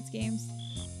Rugrats games?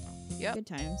 Yep. Good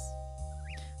times.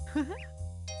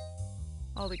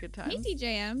 All the good times. Hey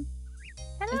DJM.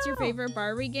 What's your favorite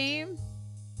Barbie game?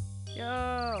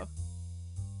 Yo.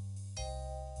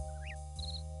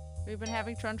 We've been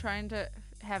having fun trying to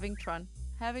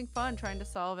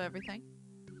solve everything.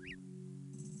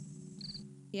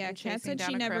 Yeah, And Kat chasing said down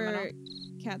she a never. criminal.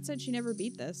 Kat said she never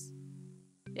beat this.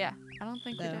 Yeah, I don't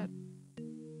think we So, did.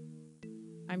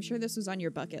 I'm sure this was on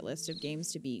your bucket list of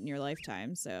games to beat in your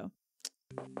lifetime. So.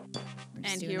 we're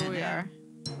just And doing here that we now. are.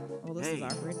 Oh, this is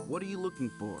awkward. What are you looking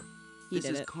for? He This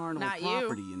did is it. Carnival Not you.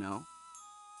 property, you know.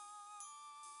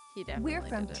 He definitely We're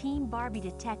from did it. Team Barbie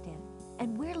Detective,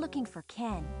 and we're looking for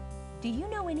Ken. Do you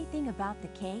know anything about the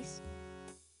case?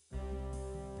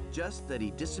 Just that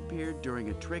he disappeared during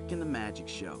a trick in the magic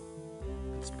show.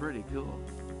 It's pretty cool.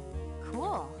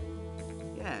 Cool.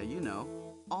 Yeah, you know,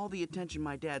 all the attention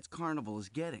my dad's carnival is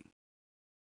getting.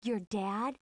 Your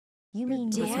dad? You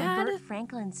mean Mr. dad? Burt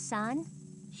Franklin's son?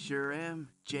 Sure am,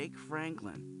 Jake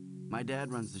Franklin. My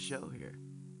dad runs the show here.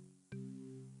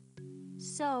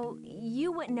 So,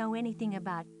 you wouldn't know anything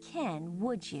about Ken,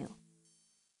 would you?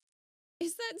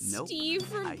 Is that Nope, Steve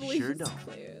from I Blue's sure don't.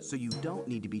 Clues? So you don't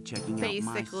need to be checking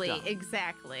Basically, out my stuff.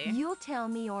 exactly. You'll tell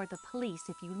me or the police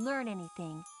if you learn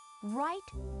anything, right?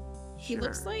 He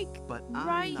looks Sure, like but I'm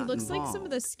right. he not looks like some of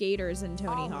the involved. skaters in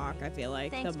Tony All Hawk. right. I feel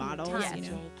like Thanks the for your models, time,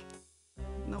 you know.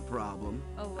 Jake. No problem,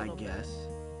 A I little bit. guess.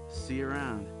 See you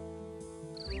around.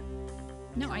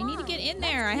 No, I need to get in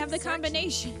there. I have the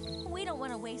combination. We don't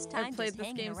want to waste time I've played just this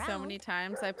hanging game around. so many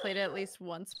times. I played it at least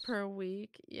once per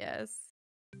week. Yes.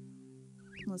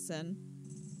 Listen,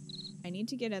 I need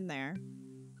to get in there.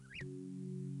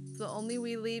 It's the only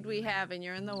wee lead we have, and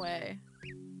you're in the way.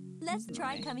 Let's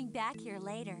try Right. coming back here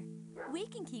later. We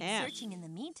can keep F. searching in the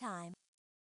meantime.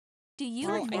 Do you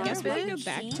Well, I remember guess we what can go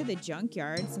machine? back to the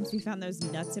junkyard since we found those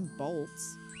nuts and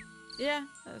bolts. Yeah,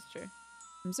 that's true.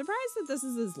 I'm surprised that this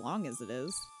is as long as it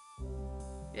is.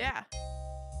 Yeah.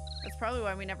 That's probably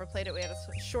why we never played it. We had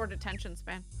a short attention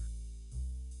span.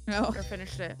 Oh, Or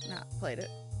finished it, not played it.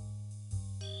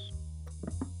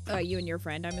 you and your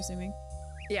friend, I'm assuming.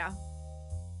 Yeah.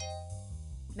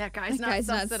 That guy's That not guy's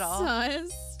sus not at all.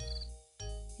 sus.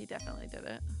 He definitely did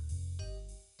it.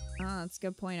 Oh, that's a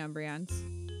good point, Umbreons.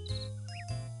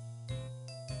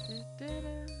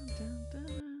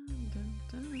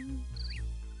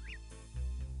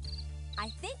 I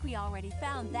think we already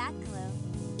found that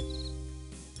clue.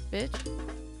 Bitch.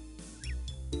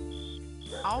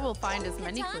 I will find as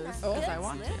many Katana, clues as I good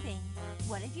want to. sleuthing.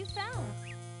 What have you found?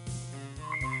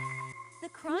 The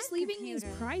crime Who's leaving computer.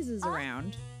 these prizes Oh.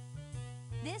 around?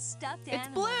 This stuffed It's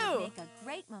animal Blue. would make a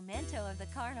great memento of the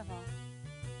carnival.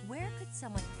 Where could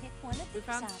someone pick one of We these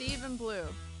found up? Steve and Blue.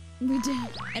 We did,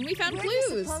 and we found Where do you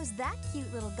clues. suppose that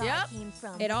cute little guy Yep. came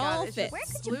from? It all it's fits. just Where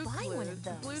could you Blue buy clues. one of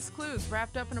those? Blue's Clues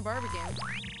wrapped up in a Barbie game.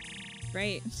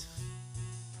 Right.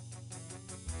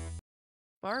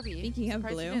 Barbie. Speaking of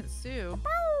surprised Blue. you didn't sue.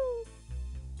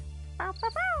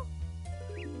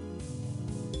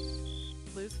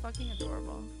 Blue's fucking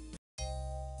adorable.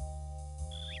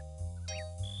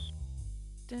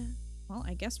 Dun, Well,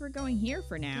 I guess we're going here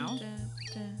for now. dun,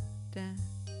 dun, dun.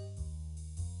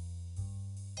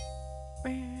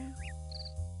 Bam.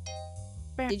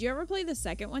 Bam. Did you ever play the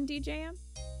second one, DJM?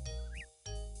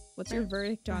 What's your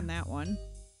verdict on that one?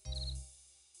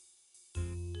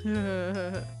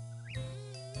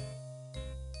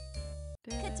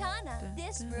 Katana,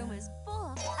 this room is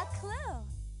full. A clue.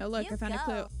 Oh, look, You I found a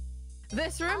clue. go.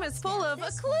 This room is full of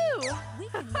a clue. We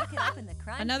can look it up in the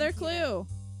crime Another computer. clue.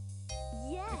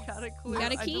 Yes. Got a clue. We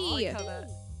got a I just key. like how that-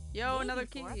 Yo, Maybe another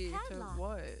for a key to padlock.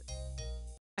 what?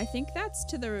 I think that's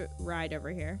to the ride over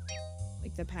here.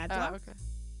 Like the padlock. Oh, okay.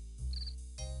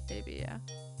 Maybe, yeah.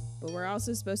 But we're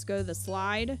also supposed to go to the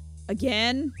slide.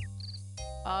 Again?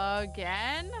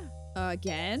 Again?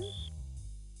 Again?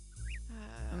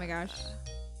 Oh my gosh.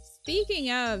 Speaking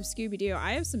of Scooby-Doo,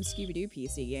 I have some Scooby-Doo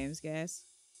PC games, guys.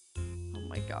 Oh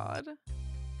my god.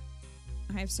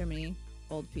 I have so many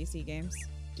old PC games.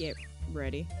 Get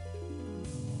ready.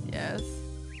 Yes.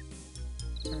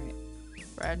 Alright.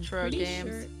 Retro Pretty games.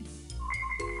 sure-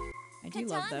 I do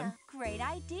love them. Katana, great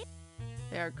idea.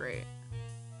 They are great.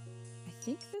 I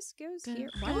think this goes here.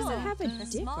 Why does it have a The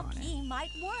dick small on it? key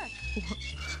might work.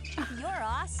 You're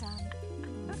awesome.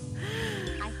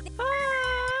 I think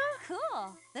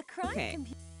cool. The crime Okay.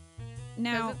 computer.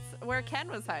 Now, It's where Ken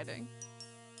was hiding.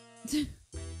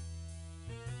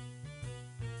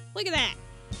 look at that.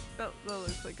 That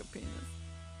looks like a penis.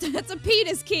 That's a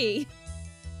penis key.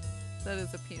 That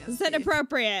is a penis. Is key.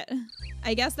 inappropriate?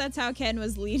 I guess that's how Ken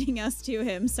was leading us to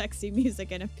him. Sexy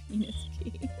music and a penis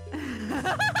key.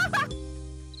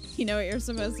 You know what you're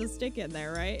supposed to stick in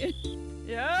there, right?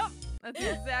 Yep. That's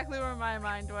exactly where my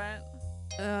mind went.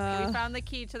 We found the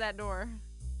key to that door.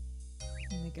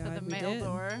 Oh my god, to the we mail did.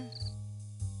 door.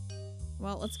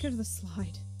 Well, let's go to the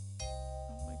slide.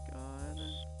 Oh my god.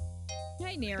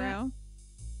 Hi, Nero.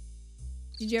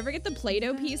 Did you ever get the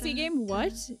Play-Doh PC game?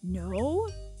 What? No?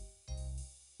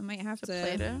 I might have to...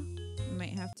 Play-Doh? I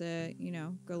might have to, you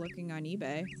know, go looking on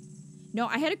eBay. No,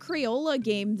 I had a Crayola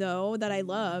game, though, that I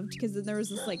loved, because then there was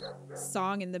this, like,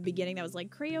 song in the beginning that was like,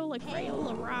 Crayola,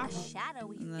 Crayola, rock. A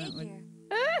shadowy And then it would, figure.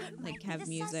 It like, might be have the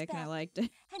music, and I suspect. liked it.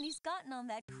 And he's gotten on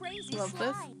that crazy Love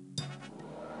this. slide.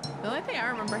 The only thing I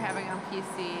remember having on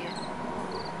PC,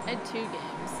 I had 2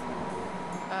 games.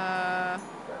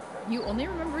 You only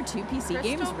remember 2 PC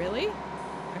games? Crystal? Really?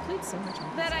 I played so much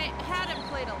on That PC. I hadn't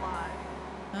played a lot.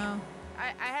 Oh.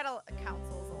 I had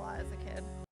consoles a lot as a kid.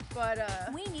 But,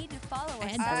 We need to follow a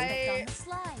And suspect I- on the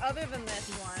slide. other than this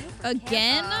Be one. super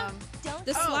Again? Um, Don't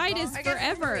The fall slide off, is I guess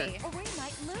forever. 3. or we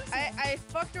might lose him. I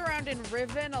fucked around in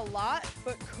Riven a lot,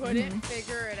 but couldn't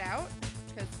figure it out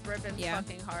because Riven's Yeah.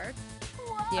 fucking hard.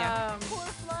 Whoa, Yeah. poor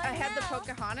fly I had the now.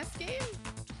 Pocahontas game.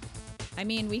 I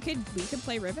mean, we could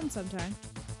play Riven sometime.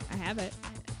 I have it.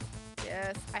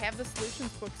 Yes, I have the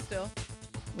solutions book still.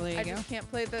 Well, there you I go. just can't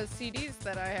play the CDs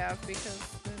that I have because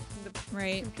the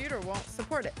Right. computer won't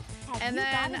support it. Have And you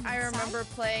got then him I in remember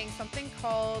sight? playing something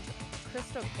called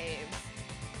Crystal Caves,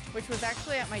 which was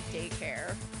actually at my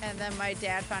daycare. And then my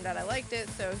dad found out I liked it,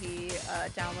 so he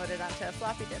downloaded it onto a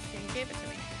floppy disk and gave it to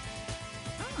me.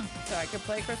 Oh, So I could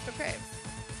play Crystal Caves.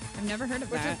 I've never heard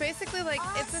of Which is that. basically like,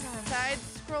 it's a Awesome.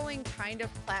 side-scrolling kind of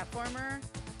platformer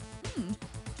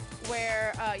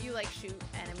where you like shoot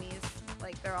enemies.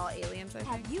 Like they're all aliens, I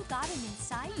think. Have you got him in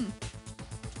sight?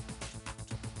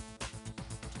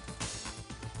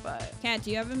 But Kat,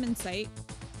 do you have him in sight?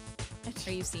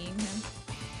 Are you seeing him?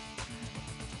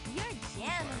 You're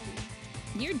jamming.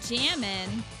 You're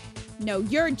jamming. No,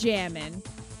 you're jamming.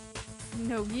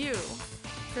 no, you.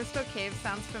 Crystal Cave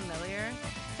sounds familiar.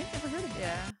 I've never heard of it.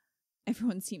 Yeah.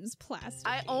 Everyone seems plastic.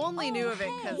 I only knew of it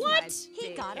because What?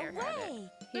 He got had it. away.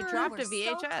 He We dropped were a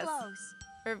VHS. So close.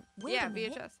 Or, Wait yeah, a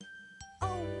minute. VHS.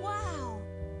 Oh, wow.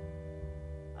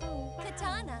 Oh,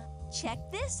 Katana, check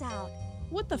this out.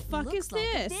 What the fuck Looks is like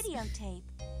this? A videotape.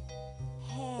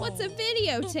 Hey, What's a It's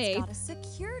videotape? got a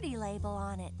security label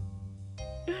on it.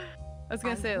 I was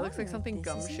gonna I say, it looks like wonder if something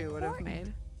this is Gumshoe would have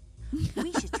important. made.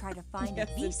 We should try to find Yes,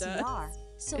 a it does. VCR.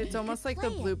 So It's we almost could like the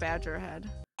play Blue it. Badger head.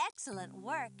 Excellent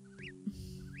work.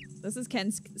 This is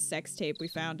Ken's sex tape. We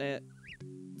found it.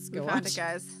 Let's We go found watch. it,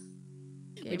 guys.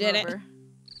 We Game did over.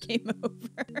 it. Game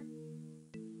over.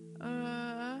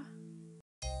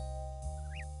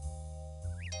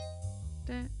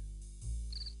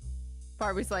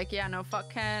 Barbie's like, yeah, no, fuck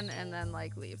Ken, and then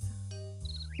like leaves.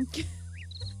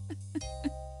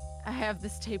 I have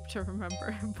this tape to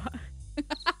remember him by.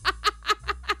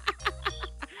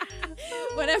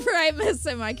 Whenever I miss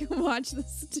him, I can watch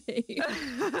this tape.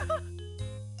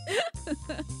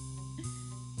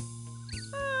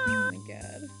 Oh my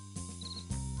god.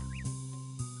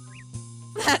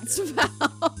 That's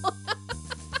foul.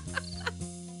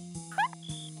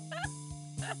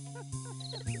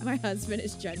 My husband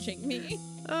is judging me.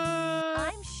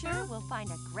 I'm sure we'll find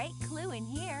a great clue in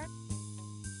here.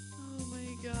 Oh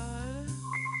my god.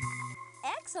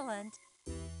 Excellent.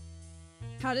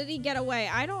 How did he get away?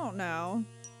 I don't know.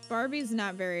 Barbie's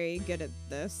not very good at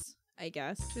this, I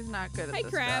guess. She's not good at Hi,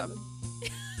 this Crab. job.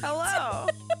 Hello.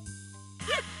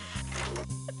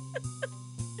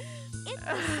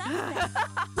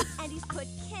 suspect. And he's put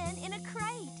Ken in a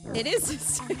crate. It is a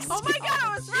sex Oh my god,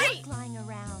 I was right! Junk lying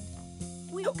around.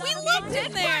 We gotta looked find in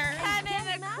him. there. Ken Get in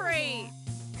him a out of crate.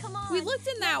 there. Come on. We looked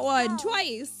in that let's one go.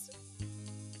 twice.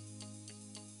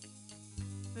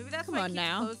 Maybe that's Come why on he's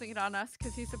now. closing it on us,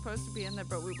 because he's supposed to be in there,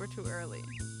 but we were too early.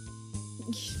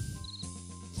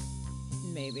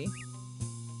 Maybe.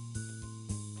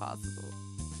 Possible.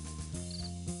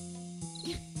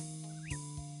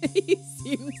 He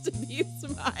seems to be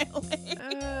smiling.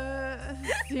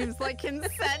 Seems like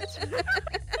consent.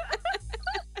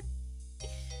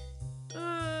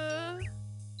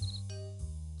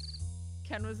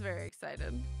 Ken was very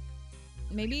excited.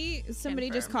 Maybe somebody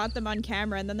just Confirmed. caught them on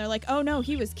camera and then they're like, oh no,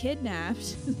 he was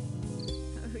kidnapped.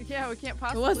 Yeah, we can't It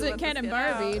possibly wasn't let Ken this and get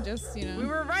Barbie, out. just, you know. We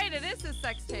were right, it is his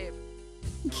sex tape.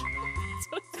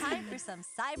 Time for some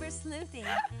cyber sleuthing.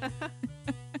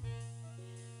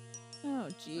 Oh,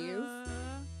 jeez.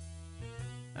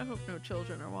 I hope no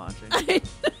children are watching.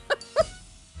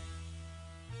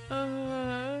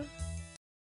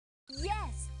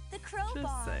 Yes, the crowbar.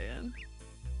 Just saying.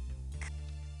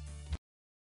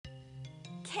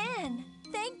 Ken,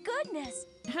 thank goodness.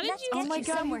 How did Let's you get Oh my you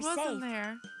god, he somewhere was safe. in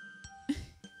there.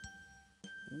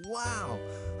 Wow,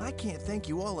 I can't thank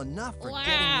you all enough for getting me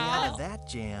Wow. out of that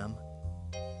jam.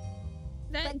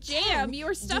 that But jam? Ken, You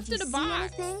were stuffed did in a you see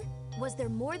box. anything? Was there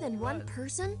more than one was.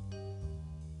 person?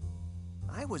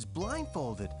 I was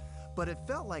blindfolded, but it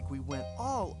felt like we went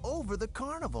all over the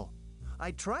carnival.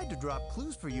 I tried to drop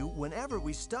clues for you whenever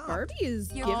we stopped. Barbie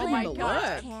is You're giving my him a God.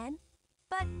 look. Ken.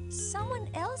 But someone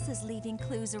else is leaving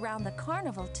clues around the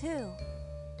carnival, too.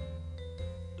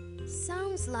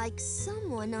 Sounds like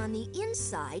someone on the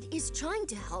inside is trying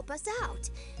to help us out.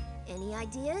 Any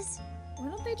ideas? Why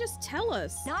don't they just tell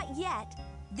us? Not yet.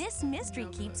 This mystery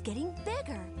keeps getting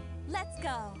bigger. Let's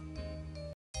go.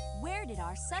 Where did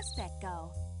our suspect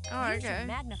go? Oh, Use your okay.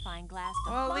 magnifying glass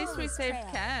to Well, at follow least we his saved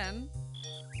trail. Ken.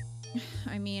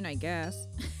 I mean, I guess.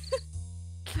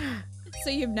 So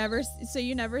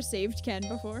you never saved Ken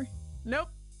before? Nope.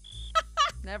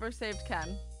 Never saved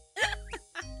Ken.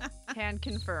 Can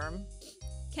confirm.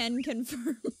 Ken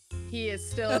confirm. He is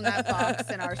still in that box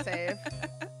in our save.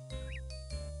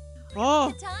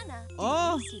 Oh, Katana, do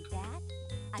Oh. you see that?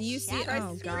 A Do you see- shadow Try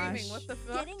Oh, screaming. gosh. What the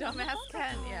fuck, getting on the dumbass bumper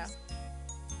Ken? Yeah. cars.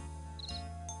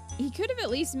 he could have at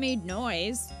least made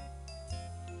noise.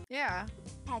 Yeah.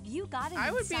 Have you got it I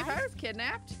would be if inside? I was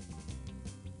kidnapped.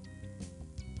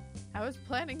 I was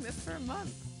planning this for a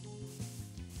month.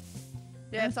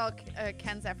 Yeah, it's all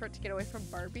Ken's effort to get away from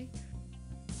Barbie.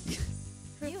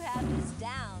 You have this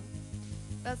down.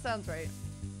 That sounds right.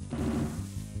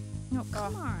 No,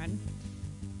 come on.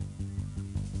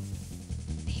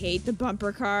 I hate the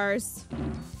bumper cars.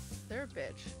 They're a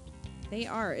bitch. They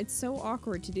are. It's so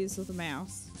awkward to do this with a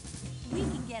mouse. We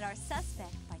can get our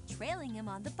suspect by trailing him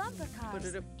on the bumper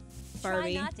cars. But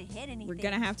Barbie, Try not to hit anything. we're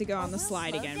gonna have to go or on the we'll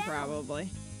slide slow again, down. probably.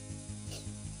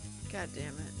 God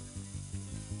damn it.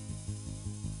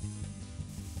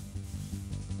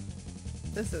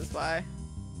 This is why.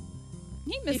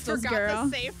 Hey, He Miss forgot girl.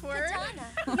 the safe word. Katana,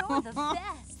 you're the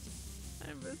best.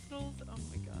 I Mistles. Oh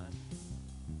my god.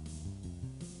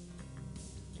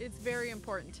 It's very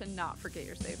important to not forget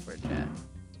your safe word, chat. Your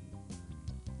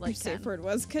Like safe Ken. word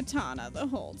was katana the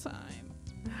whole time.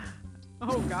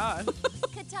 Oh god.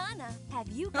 Katana, have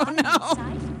you Oh, got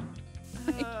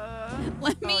no. Uh,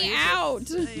 Let me you're out.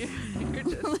 Just, you're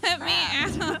just Let me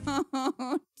fat.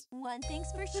 out. One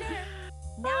thing's for sure.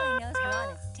 Now he knows we're on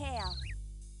his tail.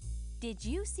 Did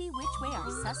you see which way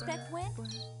our suspect went?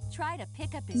 Try to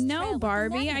pick up his trail No, with the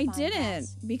Barbie, I magnifying didn't.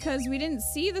 glass. Because we didn't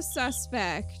see the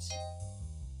suspect.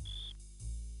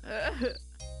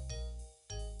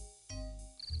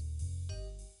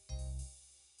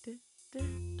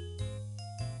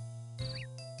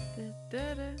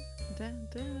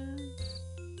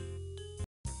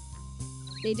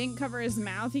 They didn't cover his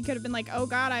mouth. He could have been like, oh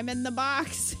god, I'm in the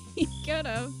box. He could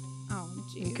have. Oh,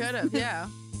 jeez. You could have, yeah.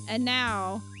 And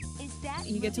now Is that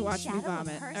you get to moving watch me shadow a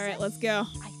vomit. All person? right, let's go.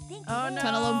 I think Oh, it is. no.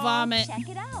 Tunnel of vomit. Check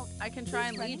it out. I can try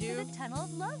and He's lead running you. for the tunnel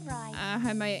of love ride.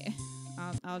 I might.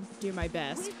 I'll do my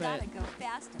best, We've but gotta go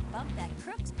fast to bump that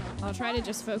crook's boat. I'll with try to ours.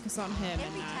 just focus on him and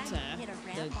Every not time you hit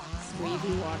a the ramp on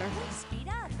wavy water. We'll speed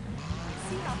up.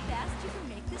 See how fast you can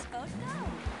make this boat go.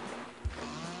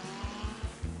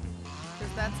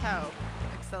 Because that's how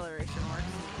acceleration works.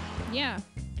 Yeah.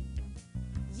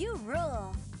 You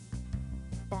rule.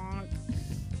 Bonk.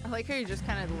 I like how you just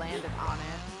kind of landed on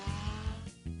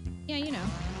it. Yeah, you know.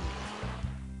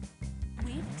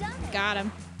 We've done it. Got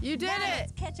him. You did Now it!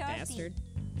 let's catch our Bastard. feet.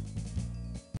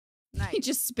 Nice. He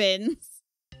just spins.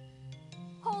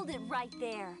 Hold it right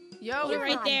there. Yo, You're You're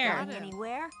right not there. going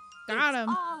anywhere. Got It's him.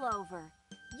 all over.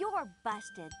 You're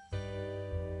busted.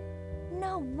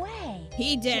 No way.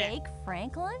 He did it. Jake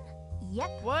Franklin? Yep.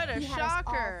 What a he had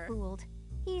shocker. us all fooled.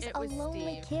 He's It a was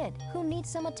lonely Steve. kid who needs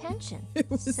some attention. It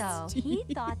was So Steve.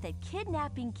 he thought that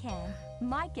kidnapping Ken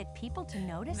might get people to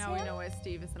notice Now we him? know why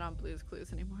Steve isn't on Blue's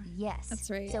Clues anymore. Yes.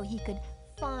 That's right. So he could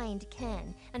find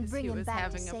Ken and 'Cause bring he him was back to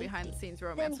having a safety. behind-the-scenes Then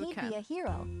romance with he'd Ken. be a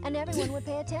hero, and everyone would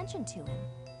pay attention to him.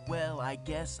 Well, I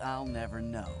guess I'll never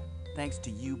know. Thanks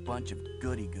to you bunch of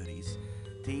goody-goodies.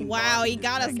 Team Wow, Barbie he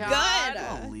got us Detective. good.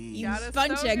 Holy. You Got us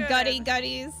bunch so of good.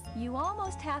 gutty-gutties. You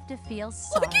almost have to feel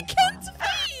sorry Look at for Ken's him.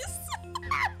 face.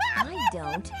 I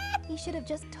don't. He should have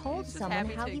just told He's just someone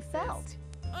happy how to he exist. felt.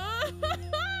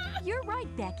 You're right,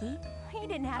 Becky. He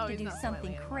didn't have Oh, to he's do not something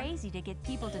smiling anymore. crazy to get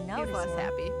people to He's notice less him.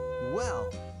 happy. Well,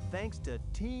 thanks to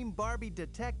Team Barbie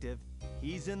Detective,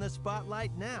 he's in the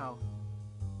spotlight now.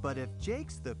 But if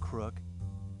Jake's the crook,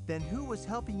 then who was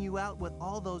helping you out with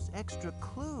all those extra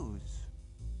clues?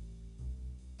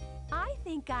 I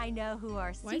think I know who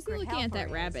our Why is he secret looking at that helper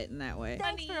is. rabbit in that way?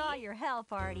 Thanks for all your help,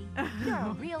 Artie. You're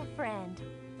a real friend.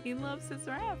 He loves his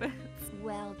rabbits.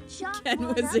 Well, chalk Ken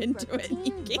one was up into for it. He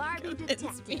Team can't Barbie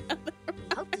convince me Detective.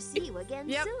 We hope to see you again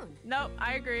Yep. soon. Nope,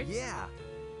 I agree. Yeah,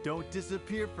 don't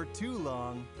disappear for too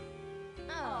long.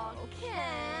 Oh,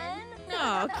 Ken.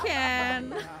 Oh, Ken.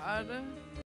 God.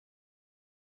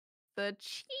 The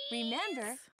cheese.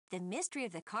 Remember, the mystery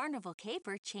of the Carnival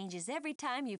Caper changes every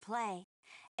time you play.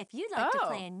 If you'd like to Oh,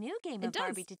 play a new game it of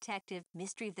Barbie does. Detective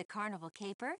Mystery of the Carnival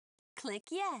Caper, click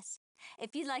yes.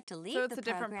 If you'd like to leave it's the a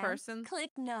different program, person?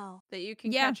 click no. that you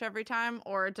can Yeah. catch every time,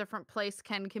 or a different place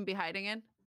Ken can be hiding in.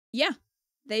 Yeah,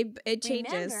 it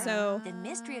changes. Remember, So the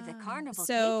mystery of the Carnival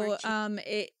so Caper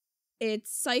it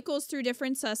cycles through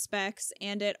different suspects,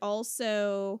 and it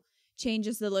also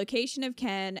changes the location of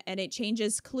Ken, and it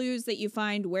changes clues that you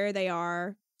find, where they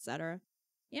are, etc.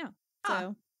 Yeah. Huh.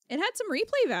 So it had some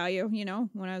replay value, you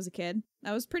know, when I was a kid.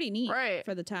 That was pretty neat Right.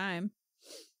 for the time.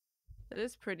 It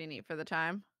is pretty neat for the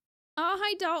time. Oh,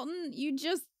 hi Dalton.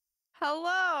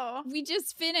 Hello. We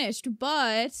just finished,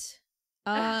 but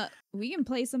we can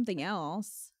play something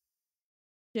else.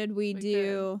 Should we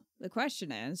do the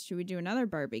question is, should we do another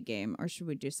Barbie game or should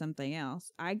we do something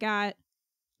else? I got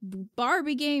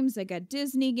Barbie games, I got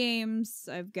Disney games,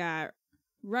 I've got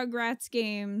Rugrats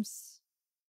games.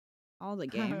 All the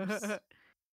games. Let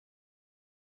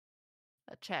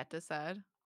chat decide.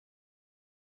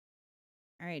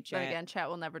 All right, But chat. again, chat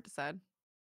will never decide.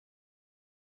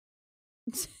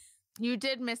 You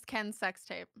did miss Ken's sex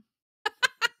tape.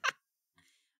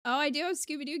 Oh, I do have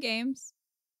Scooby-Doo games.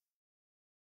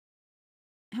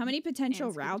 How many potential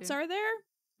And routes Scooby-Doo. are there?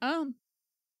 I'm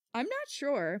not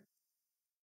sure.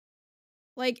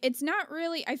 Like, it's not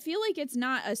really, I feel like it's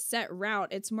not a set route.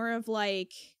 It's more of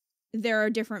like, there are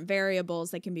different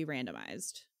variables that can be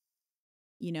randomized.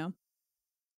 You know?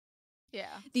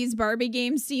 Yeah. These Barbie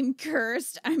games seem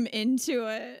cursed. I'm into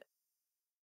it.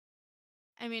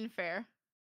 I mean, fair.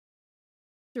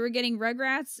 So we're getting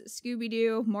Rugrats,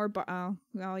 Scooby-Doo, more, oh,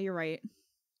 well, you're right.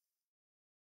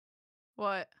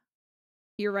 What?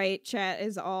 You're right. Chat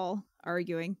is all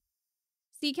arguing.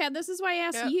 See, Kat, this is why I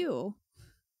asked Yep. you.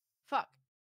 Fuck.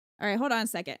 All right, hold on a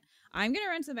second. I'm going to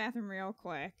run to the bathroom real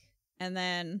quick, and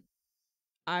then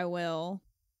I will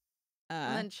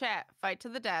And then chat. Fight to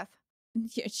the death.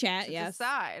 chat, To yes.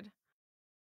 Decide.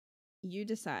 You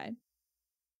decide,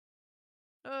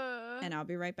 and I'll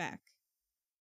be right back.